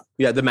kya hoga?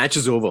 Yeah, the match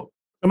is over.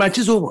 The match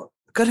is over.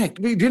 Correct.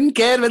 We didn't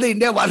care whether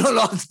India won or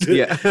lost.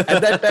 Yeah.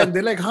 At that time,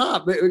 they're like,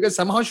 because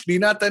somehow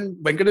Srinath and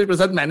Venkatesh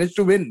Prasad managed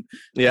to win.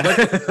 Yeah.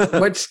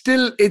 But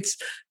still, it's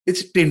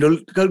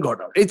Tendulkar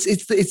got out.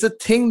 It's a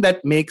thing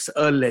that makes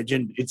a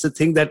legend. It's a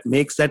thing that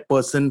makes that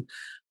person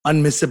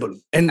unmissable.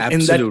 And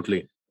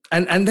absolutely.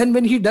 And then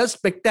when he does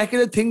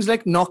spectacular things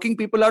like knocking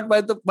people out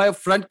by a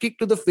front kick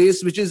to the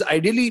face, which is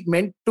ideally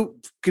meant to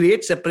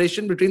create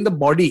separation between the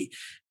body.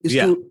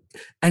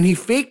 And he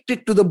faked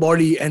it to the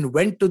body and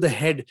went to the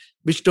head,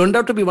 which turned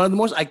out to be one of the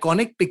most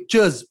iconic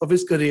pictures of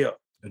his career.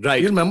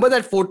 Right. You remember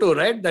that photo,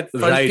 right? That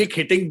front kick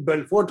hitting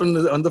Belfort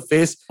on the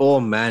face. Oh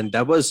man,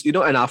 that was, and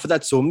after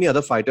that, so many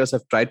other fighters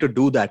have tried to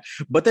do that.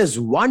 But there's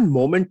one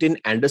moment in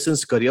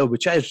Anderson's career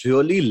which I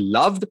really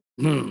loved,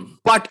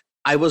 but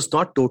I was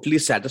not totally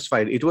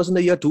satisfied. It was in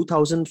the year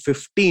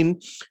 2015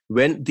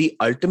 when the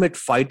Ultimate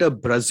Fighter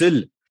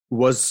Brazil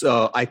was,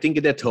 I think,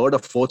 in their third or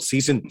fourth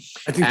season.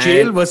 I think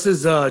Chael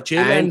versus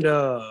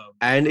Chael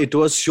and it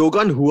was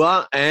Shogun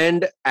Rua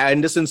and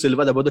Anderson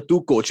Silva. That were the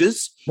two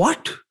coaches.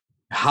 What?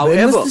 However,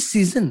 when was the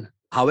season?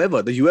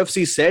 However, the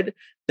UFC said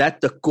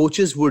that the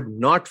coaches would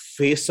not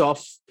face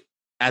off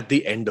at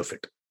the end of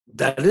it.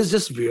 That is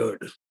just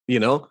weird.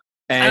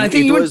 And I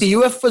think even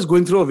TUF was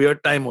going through a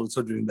weird time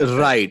also during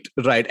that.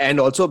 Right. And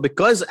also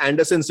because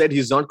Anderson said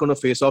he's not going to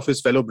face off his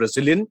fellow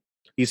Brazilian,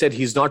 he said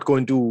he's not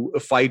going to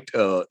fight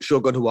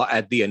Shogun Rua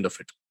at the end of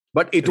it.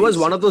 But it was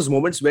one of those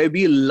moments where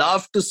we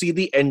love to see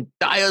the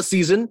entire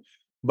season,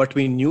 but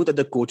we knew that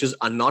the coaches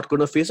are not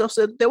going to face off.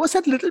 So there was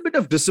that little bit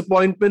of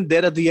disappointment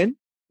there at the end.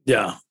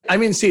 Yeah. I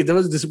mean, see, there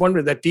was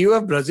disappointment. That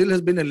TUF Brazil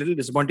has been a little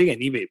disappointing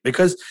anyway,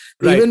 because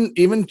even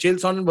Chael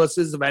Sonnen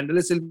versus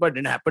Wanderlei Silva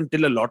didn't happen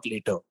till a lot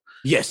later.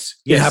 Yes.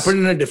 It happened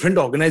in a different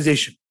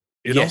organization.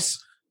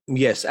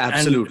 Yes,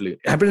 absolutely. And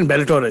it happened in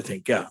Bellator, I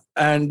think. Yeah.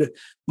 And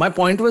my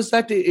point was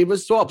that it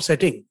was so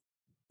upsetting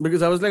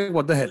because I was like,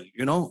 what the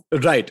hell,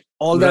 Right.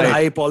 All that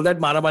hype, all that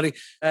maramari.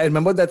 I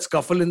remember that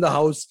scuffle in the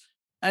house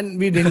and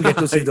we didn't get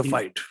to see the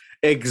fight.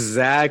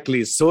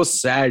 Exactly. So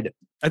sad.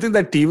 I think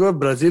that TUF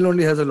Brazil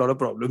only has a lot of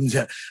problems.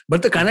 Yeah.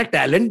 But the kind of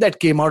talent that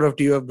came out of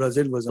TUF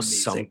Brazil was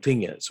amazing.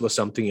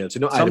 Something else.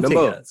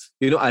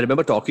 I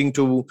remember talking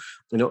to,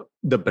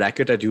 the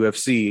bracket at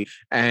UFC,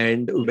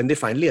 and when they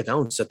finally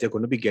announced that they're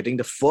going to be getting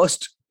the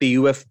first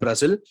TUF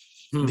Brazil,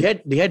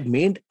 they had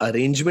made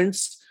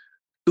arrangements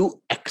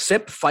to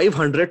accept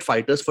 500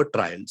 fighters for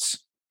trials.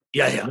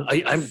 Yeah.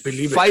 I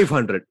believe it.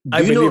 500.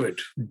 I believe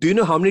it. Do you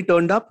know how many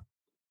turned up?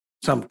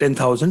 Some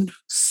 10,000.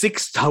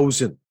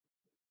 6,000.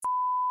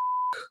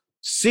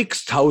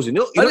 6,000.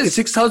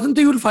 6,000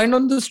 you will find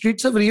on the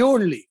streets of Rio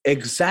only.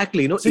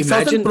 Exactly.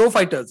 6,000 pro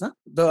fighters. Huh?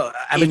 The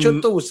amateur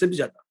to usse bhi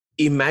jata.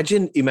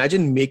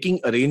 Imagine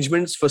making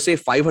arrangements for say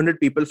 500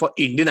 people for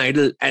Indian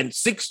Idol and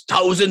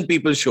 6,000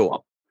 people show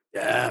up.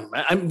 Yeah,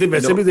 they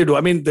do.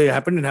 I mean, it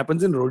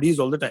happens in roadies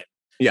all the time.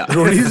 Yeah.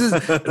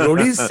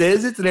 Roadies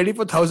says it's ready for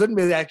 1,000,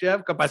 but they actually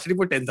have capacity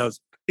for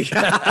 10,000.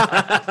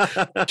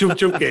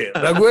 Chup ke.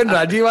 Raghu and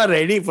Rajiv are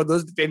ready for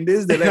those 10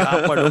 days. They're like,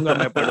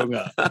 main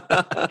padunga.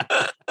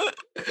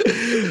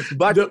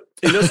 But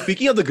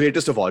speaking of the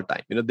greatest of all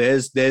time,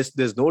 there's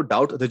no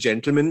doubt the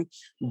gentleman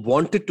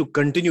wanted to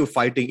continue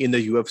fighting in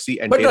the UFC.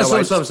 And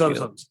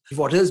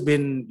what has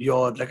been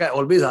your, like I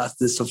always ask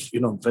this of,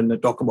 when I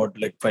talk about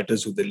like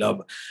fighters who they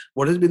love,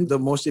 what has been the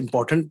most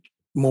important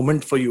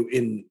moment for you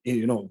in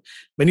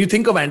when you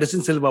think of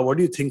Anderson Silva, what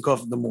do you think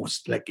of the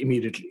most, like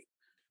immediately?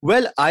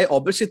 Well, I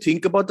obviously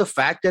think about the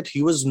fact that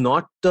he was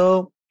not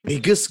the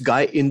biggest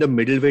guy in the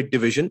middleweight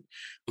division.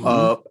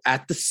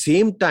 At the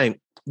same time,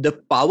 the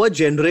power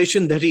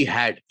generation that he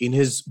had in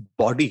his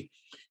body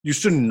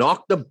used to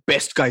knock the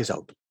best guys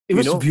out. It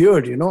was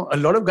weird, A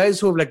lot of guys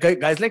who like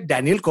guys like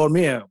Daniel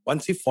Cormier,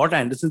 once he fought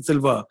Anderson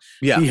Silva,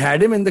 he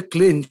had him in the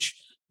clinch.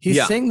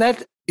 He's saying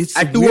that it's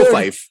at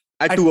 205.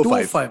 At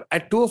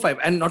 205.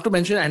 And not to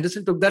mention,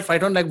 Anderson took that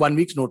fight on like 1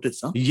 week's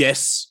notice. Huh?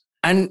 Yes.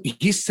 And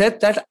he said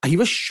that he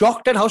was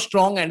shocked at how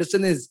strong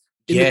Anderson is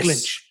in the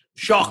clinch.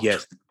 Shocked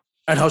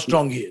at how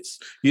strong he is.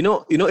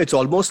 It's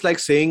almost like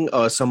saying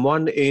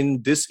someone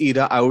in this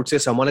era, I would say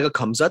someone like a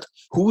Khamzat,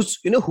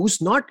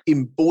 who's not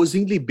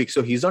imposingly big.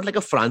 So he's not like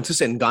a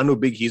Francis Ngannou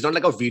big. He's not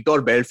like a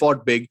Vitor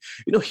Belfort big.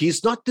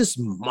 He's not this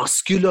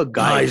muscular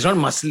guy. No, he's not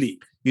muscly.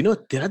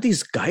 There are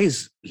these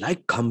guys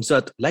like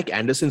Khamzat, like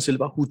Anderson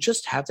Silva, who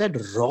just have that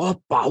raw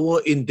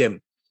power in them.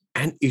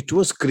 And it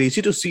was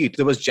crazy to see it.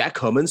 There was Jack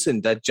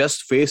Hermanson that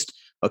just faced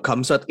a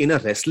Khamzat in a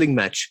wrestling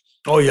match.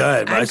 Oh,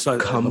 yeah. I saw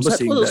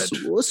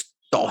Khamzat was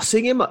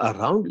tossing him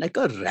around like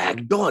a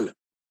rag doll.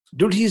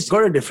 Dude, he's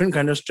got a different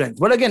kind of strength.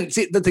 But again,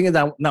 see, the thing is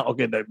now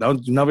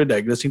we're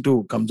digressing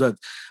to Khamzat.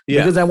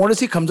 Yeah. Because I want to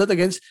see Khamzat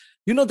against,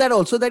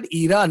 that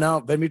era now,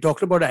 when we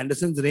talked about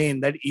Anderson's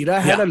reign, that era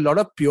had a lot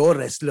of pure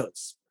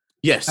wrestlers.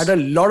 Yes. Had a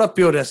lot of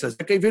pure wrestlers.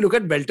 Like if you look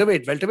at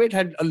welterweight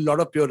had a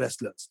lot of pure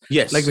wrestlers.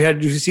 Yes. Like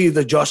you see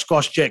the Josh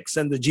Koscheck's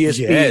and the GSPs.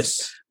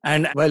 Yes.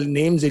 And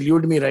names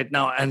elude me right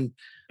now. And,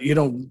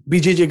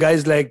 BJJ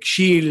guys like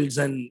Shields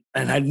and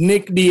had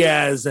Nick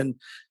Diaz and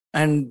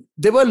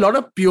there were a lot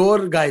of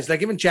pure guys,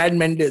 like even Chad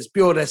Mendes,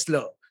 pure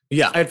wrestler.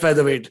 Yeah. At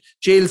featherweight.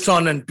 Chael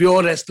Sonnen,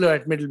 pure wrestler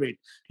at middleweight.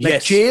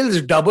 Like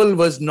Chael's double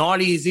was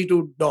not easy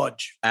to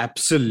dodge.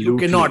 Absolutely. You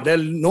cannot.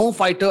 There's no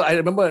fighter. I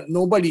remember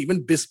nobody,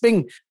 even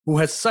Bisping, who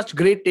has such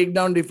great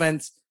takedown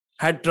defense,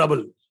 had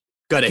trouble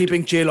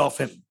keeping Chael off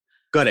him.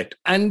 Correct.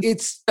 And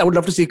I would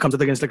love to see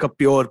Khamzat against like a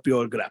pure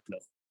grappler.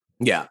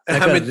 Yeah.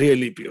 Like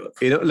really pure.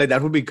 Like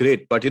that would be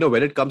great. But,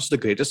 when it comes to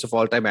the greatest of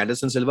all time,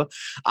 Anderson Silva,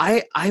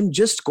 I'm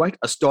just quite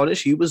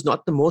astonished. He was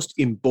not the most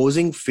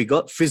imposing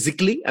figure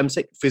physically. I'm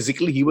saying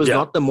physically, he was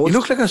not the most. He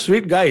looked like a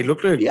sweet guy. He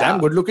looked like a damn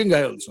good looking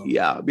guy also.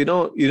 Yeah.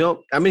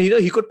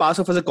 He could pass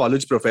off as a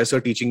college professor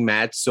teaching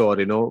maths or,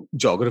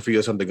 geography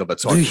or something of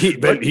that sort.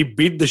 He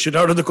beat the shit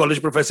out of the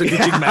college professor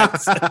teaching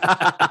maths.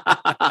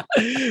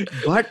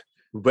 But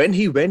when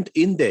he went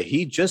in there,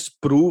 he just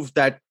proved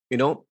that,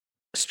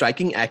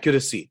 striking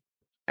accuracy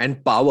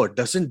and power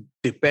doesn't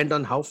depend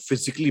on how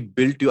physically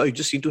built you are. You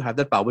just need to have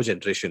that power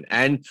generation.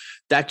 And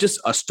that just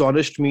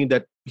astonished me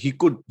that he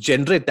could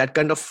generate that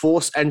kind of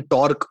force and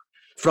torque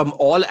from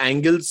all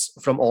angles,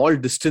 from all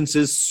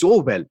distances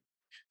so well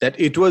that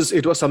it was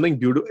something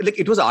beautiful. Like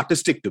it was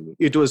artistic to me.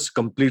 It was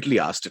completely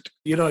artistic.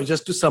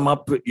 Just to sum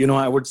up,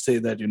 I would say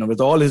that,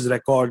 with all his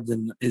records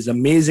and his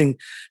amazing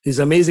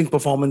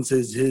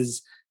performances,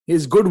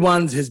 his good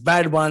ones, his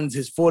bad ones,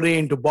 his foray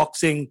into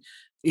boxing,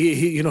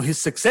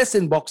 his success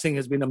in boxing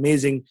has been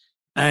amazing.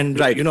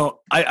 And,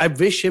 I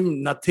wish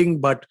him nothing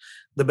but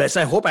the best.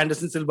 I hope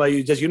Anderson Silva,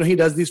 he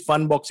does these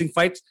fun boxing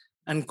fights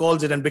and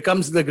calls it and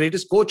becomes the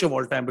greatest coach of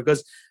all time,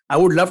 because I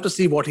would love to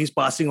see what he's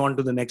passing on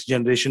to the next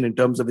generation in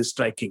terms of his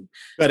striking.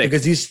 Correct.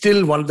 Because he's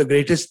still one of the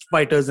greatest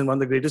fighters and one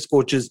of the greatest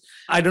coaches.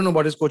 I don't know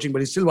about his coaching,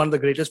 but he's still one of the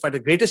greatest fighters,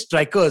 greatest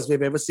strikers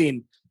we've ever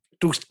seen,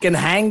 can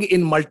hang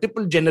in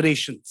multiple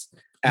generations.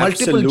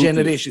 Multiple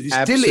generations.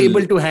 He's still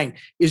able to hang.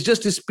 It's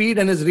just his speed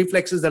and his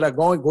reflexes that are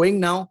going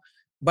now.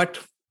 But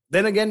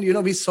then again,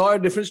 we saw a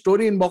different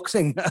story in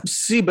boxing.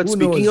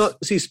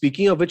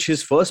 Speaking of which,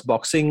 his first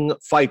boxing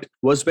fight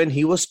was when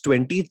he was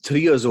 23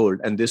 years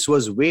old. And this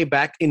was way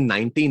back in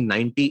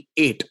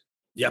 1998.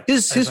 Yep.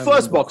 His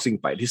first boxing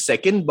fight. His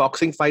second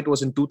boxing fight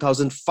was in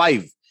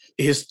 2005.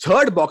 His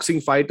third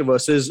boxing fight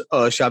versus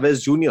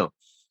Chavez Jr.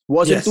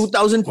 was in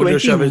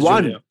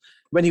 2021.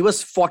 When he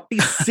was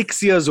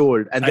 46 years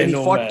old, and then he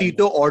fought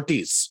Tito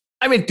Ortiz.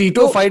 I mean,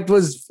 Tito fight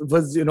was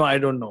I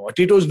don't know.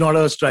 Tito's not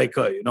a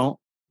striker,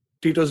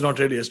 Tito's not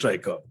really a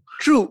striker.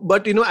 True,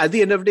 but at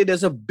the end of the day,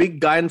 there's a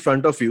big guy in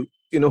front of you,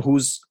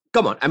 who's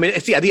come on. I mean,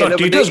 see, at the end of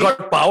the day, Tito's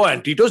got power,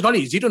 and Tito's not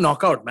easy to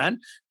knock out, man.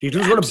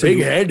 Tito's got a big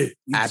head.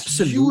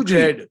 Absolutely. Huge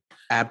head.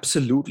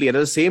 Absolutely. And at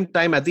the same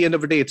time, at the end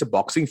of the day, it's a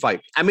boxing fight.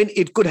 I mean,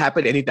 it could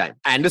happen anytime.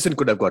 Anderson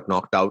could have got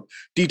knocked out.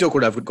 Tito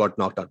could have got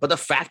knocked out. But the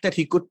fact that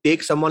he could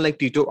take someone like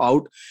Tito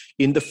out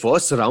in the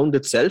first round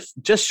itself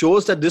just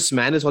shows that this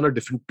man is on a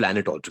different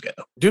planet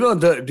altogether. Do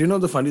you know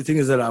the funny thing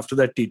is that after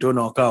that Tito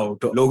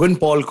knockout, Logan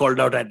Paul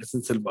called out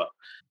Anderson Silva.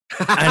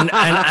 and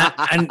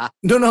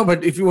no,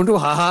 but if you want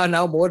to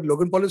now more,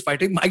 Logan Paul is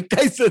fighting Mike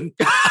Tyson.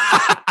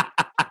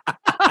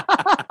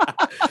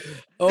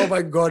 Oh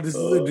my God, this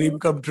is a dream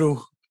come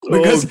true.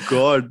 Because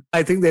God,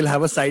 I think they'll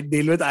have a side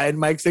deal with Iron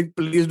Mike saying,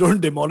 please don't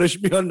demolish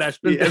me on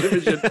national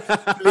television.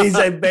 Please,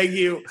 I beg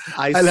you.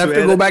 I'll have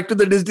to go back to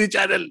the Disney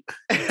Channel.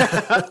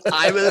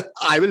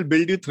 I will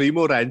build you 3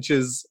 more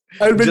ranches.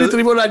 I'll build you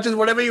 3 more ranches,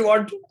 whatever you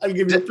want. I'll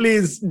give you,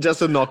 please. Just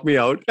to knock me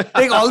out.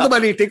 Take all the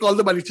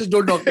money. Just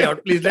don't knock me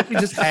out, please. Let me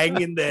just hang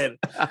in there.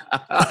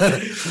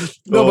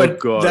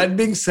 God. That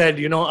being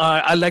said,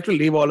 I'd like to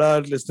leave all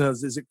our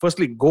listeners is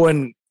firstly go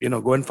and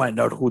find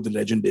out who the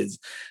legend is.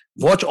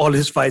 Watch all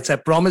his fights. I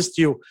promised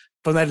you,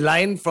 from that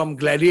line from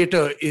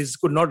Gladiator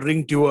could not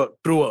ring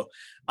truer.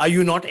 Are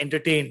you not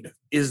entertained?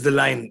 Is the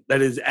line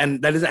that is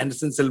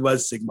Anderson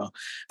Silva's Sigma.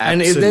 Absolutely.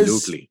 And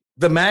if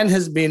the man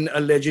has been a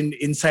legend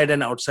inside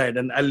and outside.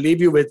 And I'll leave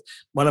you with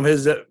one of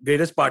his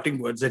greatest parting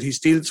words that he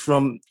steals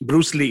from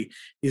Bruce Lee.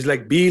 He's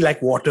like, be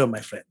like water, my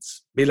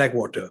friends. Be like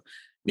water.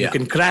 You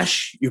can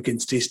crash, you can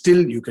stay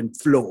still, you can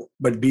flow,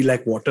 but be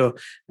like water.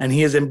 And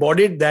he has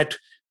embodied that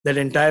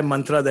entire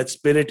mantra, that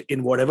spirit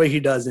in whatever he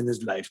does in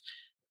his life.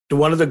 To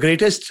one of the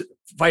greatest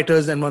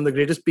fighters and one of the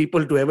greatest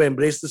people to ever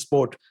embrace the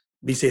sport,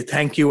 we say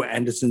thank you,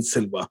 Anderson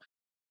Silva.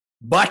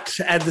 But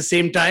at the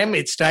same time,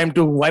 it's time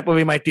to wipe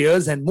away my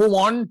tears and move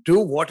on to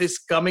what is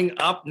coming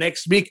up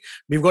next week.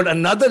 We've got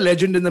another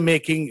legend in the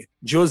making,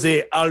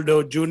 Jose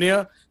Aldo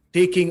Jr.,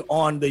 taking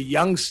on the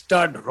young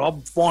stud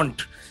Rob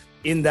Font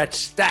in that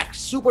stacked,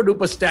 super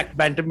duper stacked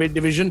bantamweight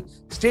division.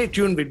 Stay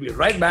tuned. We'll be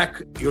right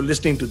back. You're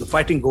listening to The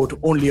Fighting Goat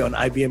only on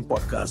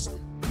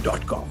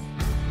IBMPodcast.com.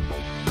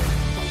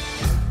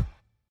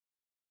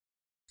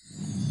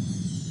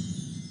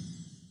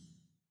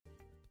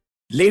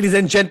 Ladies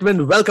and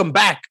gentlemen, welcome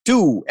back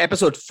to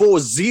episode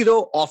 40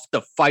 of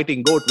The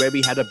Fighting Goat, where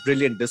we had a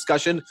brilliant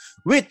discussion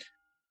with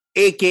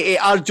aka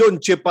Arjun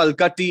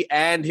Chipalkatti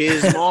and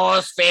his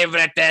most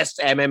favoriteest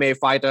MMA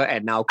fighter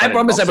and now I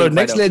promise about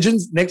next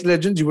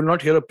legends, you will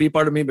not hear a peep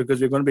out of me because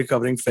we're going to be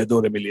covering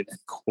Fedor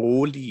Emelianenko.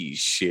 Holy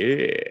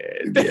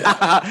shit.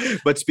 Yeah.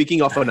 But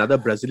speaking of another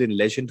Brazilian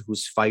legend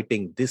who's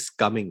fighting this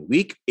coming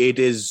week, it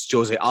is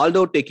Jose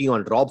Aldo taking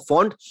on Rob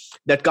Font.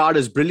 That card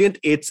is brilliant.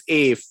 It's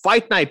a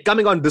fight night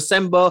coming on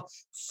December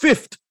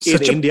 5th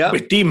in India.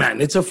 Pity,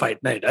 man. It's a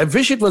fight night. I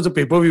wish it was a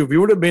pay-per-view. We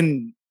would have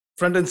been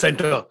front and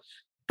center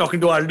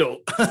talking to Aldo.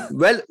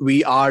 Well,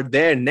 we are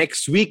there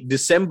next week,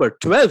 December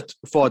 12th,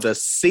 for the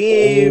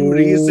same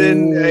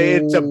reason.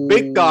 It's a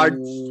big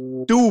card.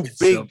 Two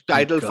big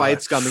title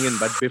fights coming in.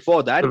 But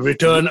before that, the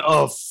return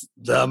of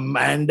the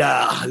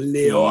Amanda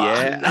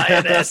Leon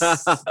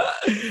Lioness.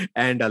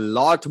 And a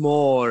lot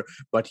more.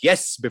 But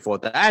yes, before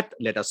that,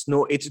 let us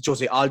know it's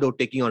Jose Aldo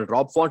taking on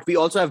Rob Font. We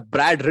also have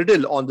Brad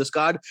Riddle on this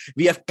card.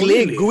 We have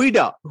Clay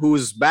Guida,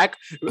 who's back.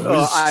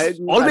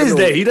 Always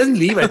there. He doesn't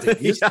leave, I think.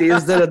 He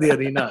stays there at the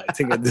arena, I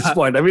think, at this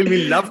point. I mean,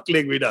 we love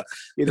Clay Guida.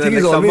 I think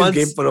he's always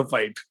game for a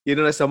fight. You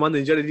know, like someone's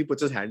injured and he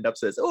puts his hand up,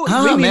 says, oh,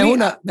 I'm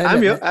here.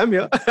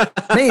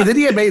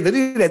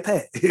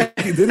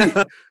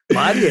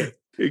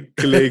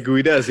 Clay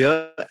Guida is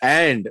here.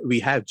 And we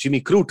have Jimmy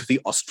Crute, the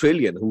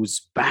Australian,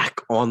 who's back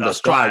on the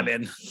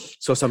card.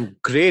 So some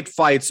great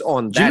fights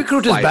on that. Jimmy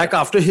Crute is back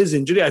after his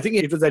injury. I think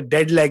it was a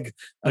dead leg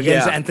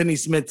against Anthony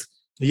Smith.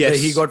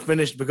 Yes. He got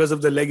finished because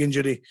of the leg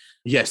injury.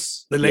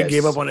 Yes. The leg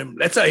gave up on him.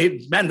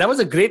 Man, that was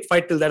a great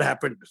fight till that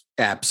happened.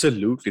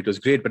 Absolutely. It was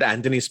great. But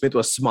Anthony Smith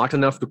was smart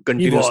enough to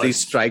continuously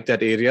strike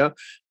that area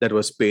that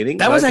was paining.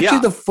 That was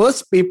actually the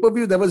first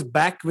pay-per-view that was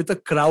back with a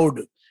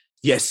crowd.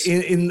 Yes.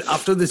 In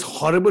after this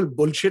horrible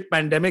bullshit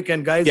pandemic.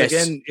 And guys,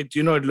 again, it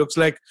looks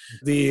like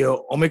the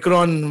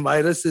Omicron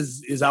virus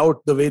is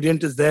out. The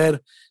variant is there.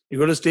 You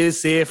got to stay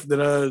safe. There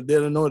are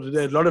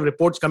a lot of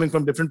reports coming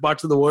from different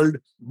parts of the world.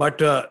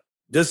 But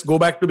just go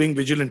back to being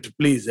vigilant,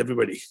 please,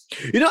 everybody.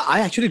 I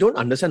actually don't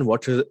understand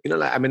what's really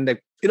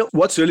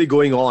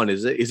going on.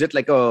 Is it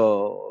like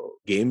a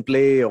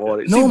gameplay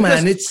or no,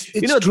 man? It's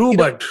true,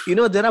 but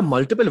there are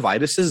multiple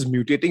viruses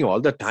mutating all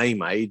the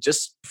time. I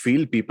just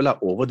feel people are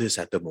over this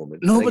at the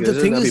moment. No, but the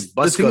thing is,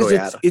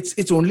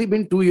 it's only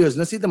been 2 years.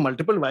 Now, see, the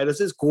multiple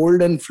viruses,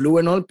 cold and flu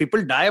and all,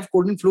 people die of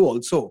cold and flu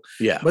also.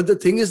 Yeah. But the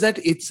thing is that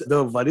it's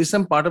the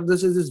worrisome part of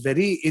this is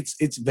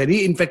it's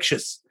very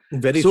infectious.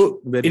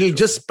 It'll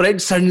just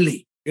spread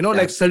suddenly.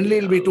 Like suddenly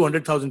it'll be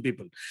 200,000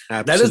 people.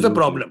 Absolutely. That is the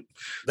problem.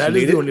 That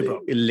is the only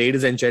problem.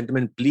 Ladies and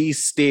gentlemen,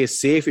 please stay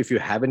safe. If you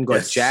haven't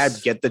got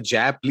jabbed, get the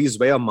jab. Please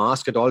wear a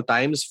mask at all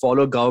times.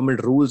 Follow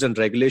government rules and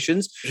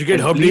regulations. You get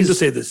Herblin to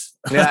say this.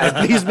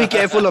 Please be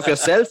careful of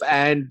yourself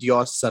and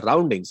your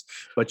surroundings.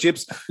 But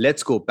Chips,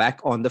 let's go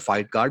back on the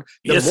fight card.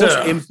 The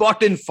most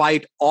important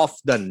fight of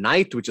the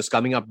night, which is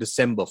coming up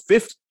December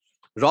 5th.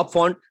 Rob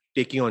Font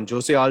taking on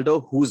Jose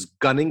Aldo, who's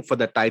gunning for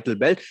the title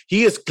belt.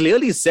 He has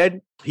clearly said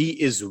he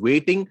is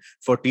waiting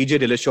for TJ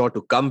Dillashaw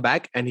to come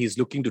back and he's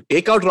looking to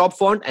take out Rob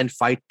Font and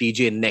fight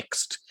TJ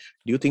next.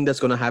 Do you think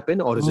that's going to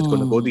happen or is it going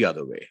to go the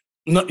other way?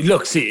 No,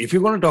 look, see, if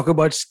you're going to talk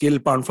about skill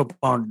pound for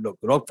pound, look,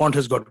 Rob Font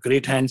has got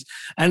great hands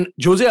and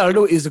Jose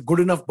Aldo is a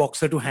good enough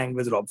boxer to hang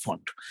with Rob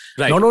Font.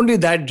 Right. Not only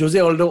that, Jose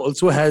Aldo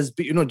also has,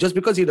 just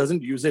because he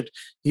doesn't use it,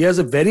 he has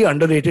a very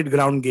underrated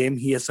ground game.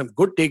 He has some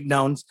good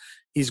takedowns.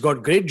 He's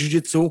got great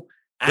jiu-jitsu.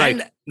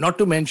 And not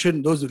to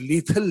mention those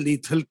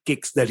lethal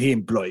kicks that he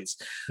employs.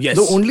 Yes.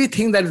 The only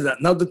thing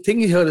the thing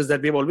here is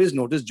that we've always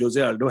noticed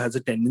Jose Aldo has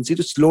a tendency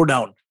to slow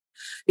down.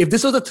 If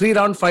this was a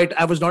 3-round fight,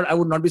 I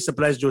would not be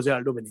surprised Jose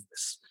Aldo winning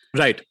this.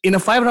 Right. In a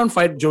 5-round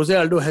fight, Jose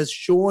Aldo has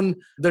shown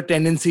the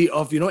tendency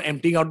of,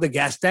 emptying out the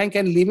gas tank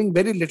and leaving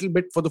very little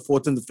bit for the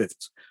 4th and the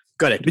 5th.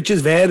 Correct. Which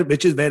is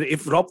where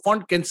if Rob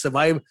Font can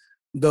survive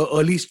the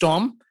early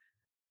storm,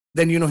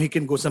 then, he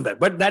can go somewhere.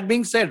 But that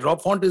being said,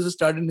 Rob Font is a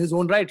star in his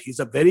own right. He's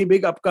a very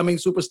big upcoming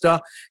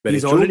superstar.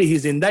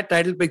 He's in that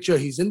title picture.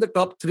 He's in the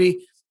top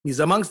 3. He's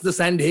amongst the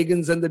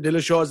Sandhagens and the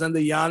Dillashaws and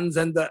the Jans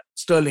and the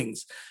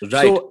Sterlings.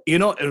 Right. So,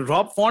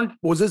 Rob Font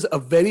poses a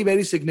very,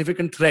 very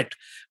significant threat.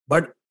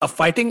 But a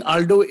fighting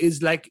Aldo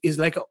is like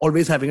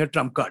always having a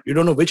trump card. You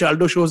don't know which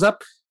Aldo shows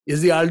up.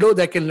 Is the Aldo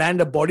that can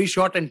land a body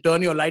shot and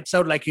turn your lights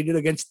out like he did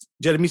against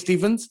Jeremy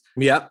Stephens?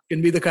 Yeah.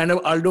 Can be the kind of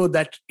Aldo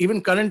that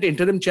even current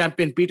interim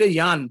champion Peter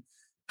Yan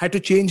had to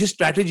change his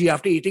strategy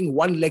after eating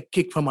one leg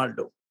kick from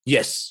Aldo.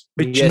 Yes.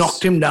 Which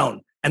knocked him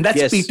down. And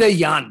that's Peter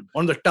Yan,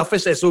 one of the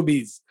toughest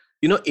SOBs.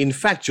 In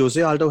fact,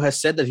 Jose Aldo has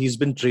said that he's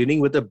been training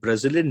with the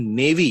Brazilian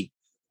Navy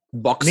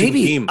boxing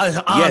team.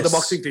 The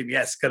boxing team.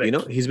 Yes,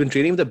 correct. He's been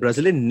training with the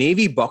Brazilian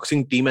Navy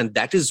boxing team, and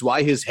that is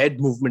why his head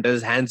movement and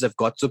his hands have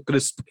got so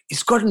crisp.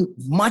 He's gotten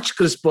much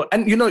crisper.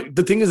 And,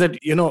 the thing is that,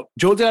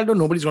 Jose Aldo,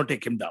 nobody's going to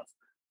take him down.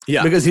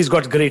 Yeah. Because he's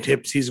got great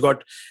hips. He's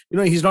got,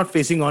 he's not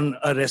facing on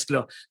a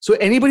wrestler. So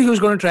anybody who's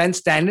going to try and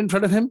stand in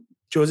front of him,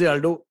 Jose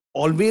Aldo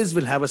always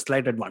will have a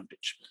slight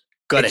advantage.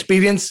 Correct.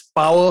 Experience,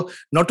 power,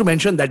 not to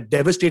mention that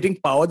devastating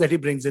power that he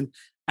brings in.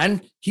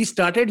 And he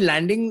started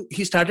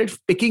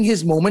picking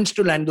his moments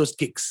to land those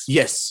kicks.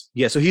 Yes.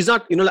 Yeah. So he's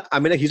not,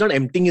 he's not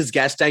emptying his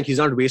gas tank. He's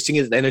not wasting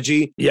his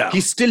energy. Yeah.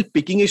 He's still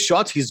picking his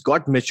shots. He's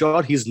got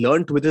mature. He's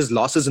learned with his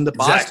losses in the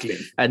past.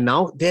 Exactly. And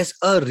now there's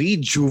a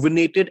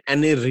rejuvenated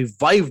and a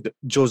revived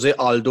Jose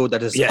Aldo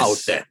that is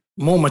out there.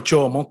 More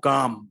mature, more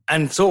calm.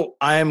 And so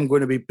I am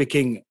going to be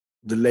picking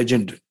the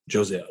legend,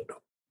 Jose Aldo.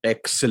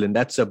 Excellent.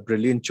 That's a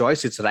brilliant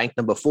choice. It's ranked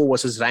number 4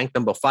 versus ranked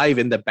number 5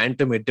 in the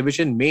bantamweight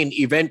division, main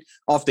event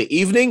of the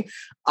evening.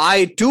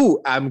 I too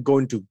am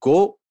going to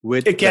go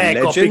with the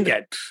legend.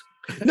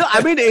 No,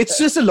 it's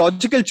just a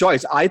logical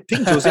choice. I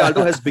think Jose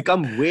Aldo has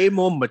become way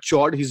more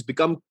matured. He's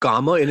become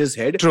calmer in his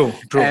head. True.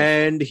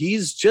 And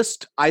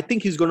I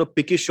think he's going to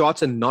pick his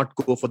shots and not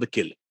go for the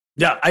kill.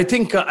 Yeah, I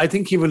think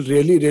he will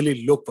really,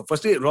 really look for.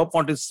 Firstly, Rob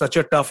Font is such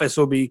a tough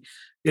SOB.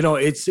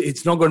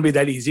 It's not going to be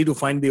that easy to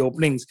find the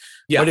openings.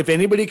 Yeah. But if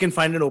anybody can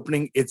find an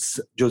opening, it's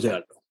Jose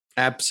Aldo.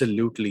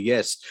 Absolutely,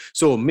 yes.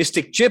 So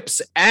Mystic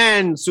Chips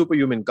and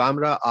Superhuman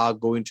Kamra are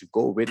going to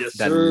go with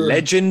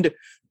legend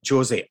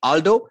Jose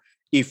Aldo.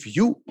 If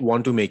you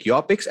want to make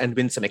your picks and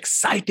win some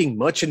exciting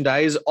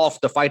merchandise off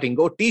the Fighting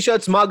Goat,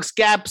 t-shirts, mugs,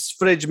 caps,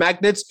 fridge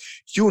magnets,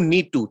 you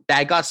need to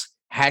tag us,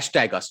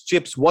 hashtag us.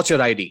 Chips, what's your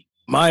ID?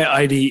 My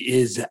ID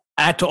is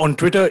on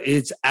Twitter,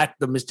 it's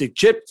 @the Mystic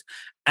Chips.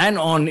 And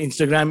on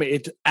Instagram,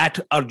 it's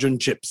 @Arjun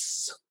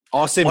Chips.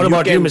 Awesome. What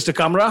about you, Mr.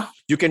 Kamra?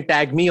 You can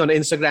tag me on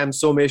Instagram,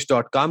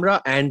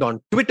 somesh.kamra. And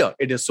on Twitter,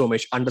 it is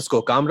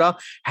somesh_kamra.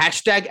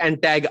 Hashtag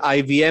and tag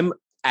IVM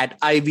at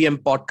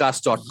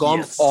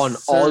ivmpodcast.com on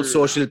all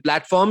social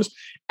platforms.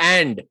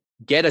 And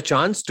get a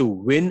chance to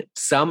win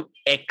some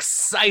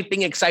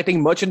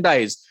exciting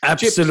merchandise.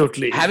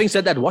 Absolutely. Chips, having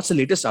said that, what's the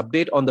latest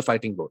update on the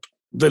Fighting Goat?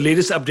 The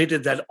latest update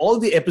is that all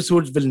the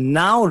episodes will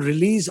now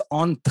release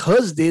on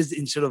Thursdays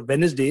instead of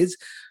Wednesdays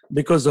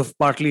because of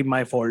partly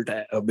my fault,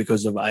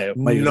 because of my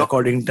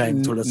recording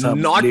time.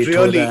 Not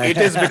really. It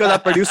is because our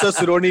producer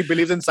Suroni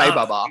believes in Sai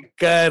Baba.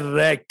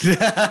 Correct.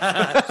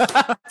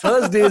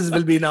 Thursdays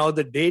will be now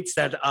the dates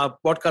that our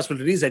podcast will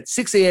release at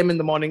 6 a.m. in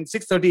the morning,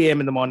 6:30 a.m.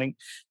 in the morning.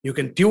 You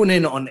can tune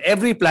in on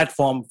every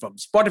platform from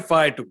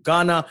Spotify to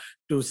Ghana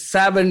to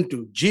Savin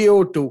to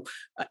Geo to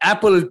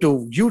Apple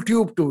to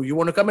YouTube to you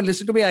want to come and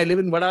listen to me? I live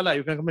in Vadala.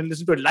 You can come and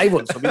listen to it live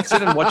also. We'll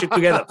sit and watch it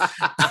together.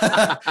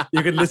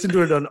 You can listen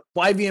to it on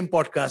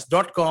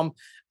ivmpodcast.com.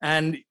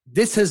 And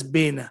this has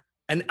been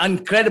an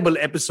incredible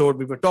episode.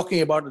 We were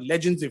talking about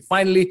legends. We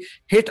finally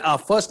hit our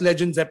first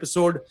Legends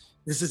episode.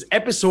 This is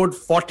episode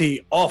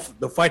 40 of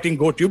The Fighting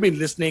Goat. You've been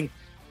listening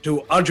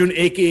to Arjun,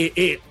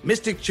 aka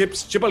Mystic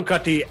Chips,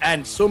 Chipalkatti,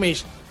 and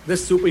Somesh, the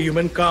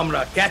Superhuman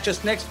Kamra. Catch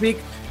us next week.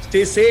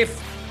 Stay safe,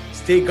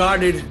 stay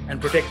guarded, and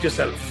protect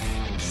yourself.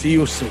 See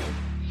you soon.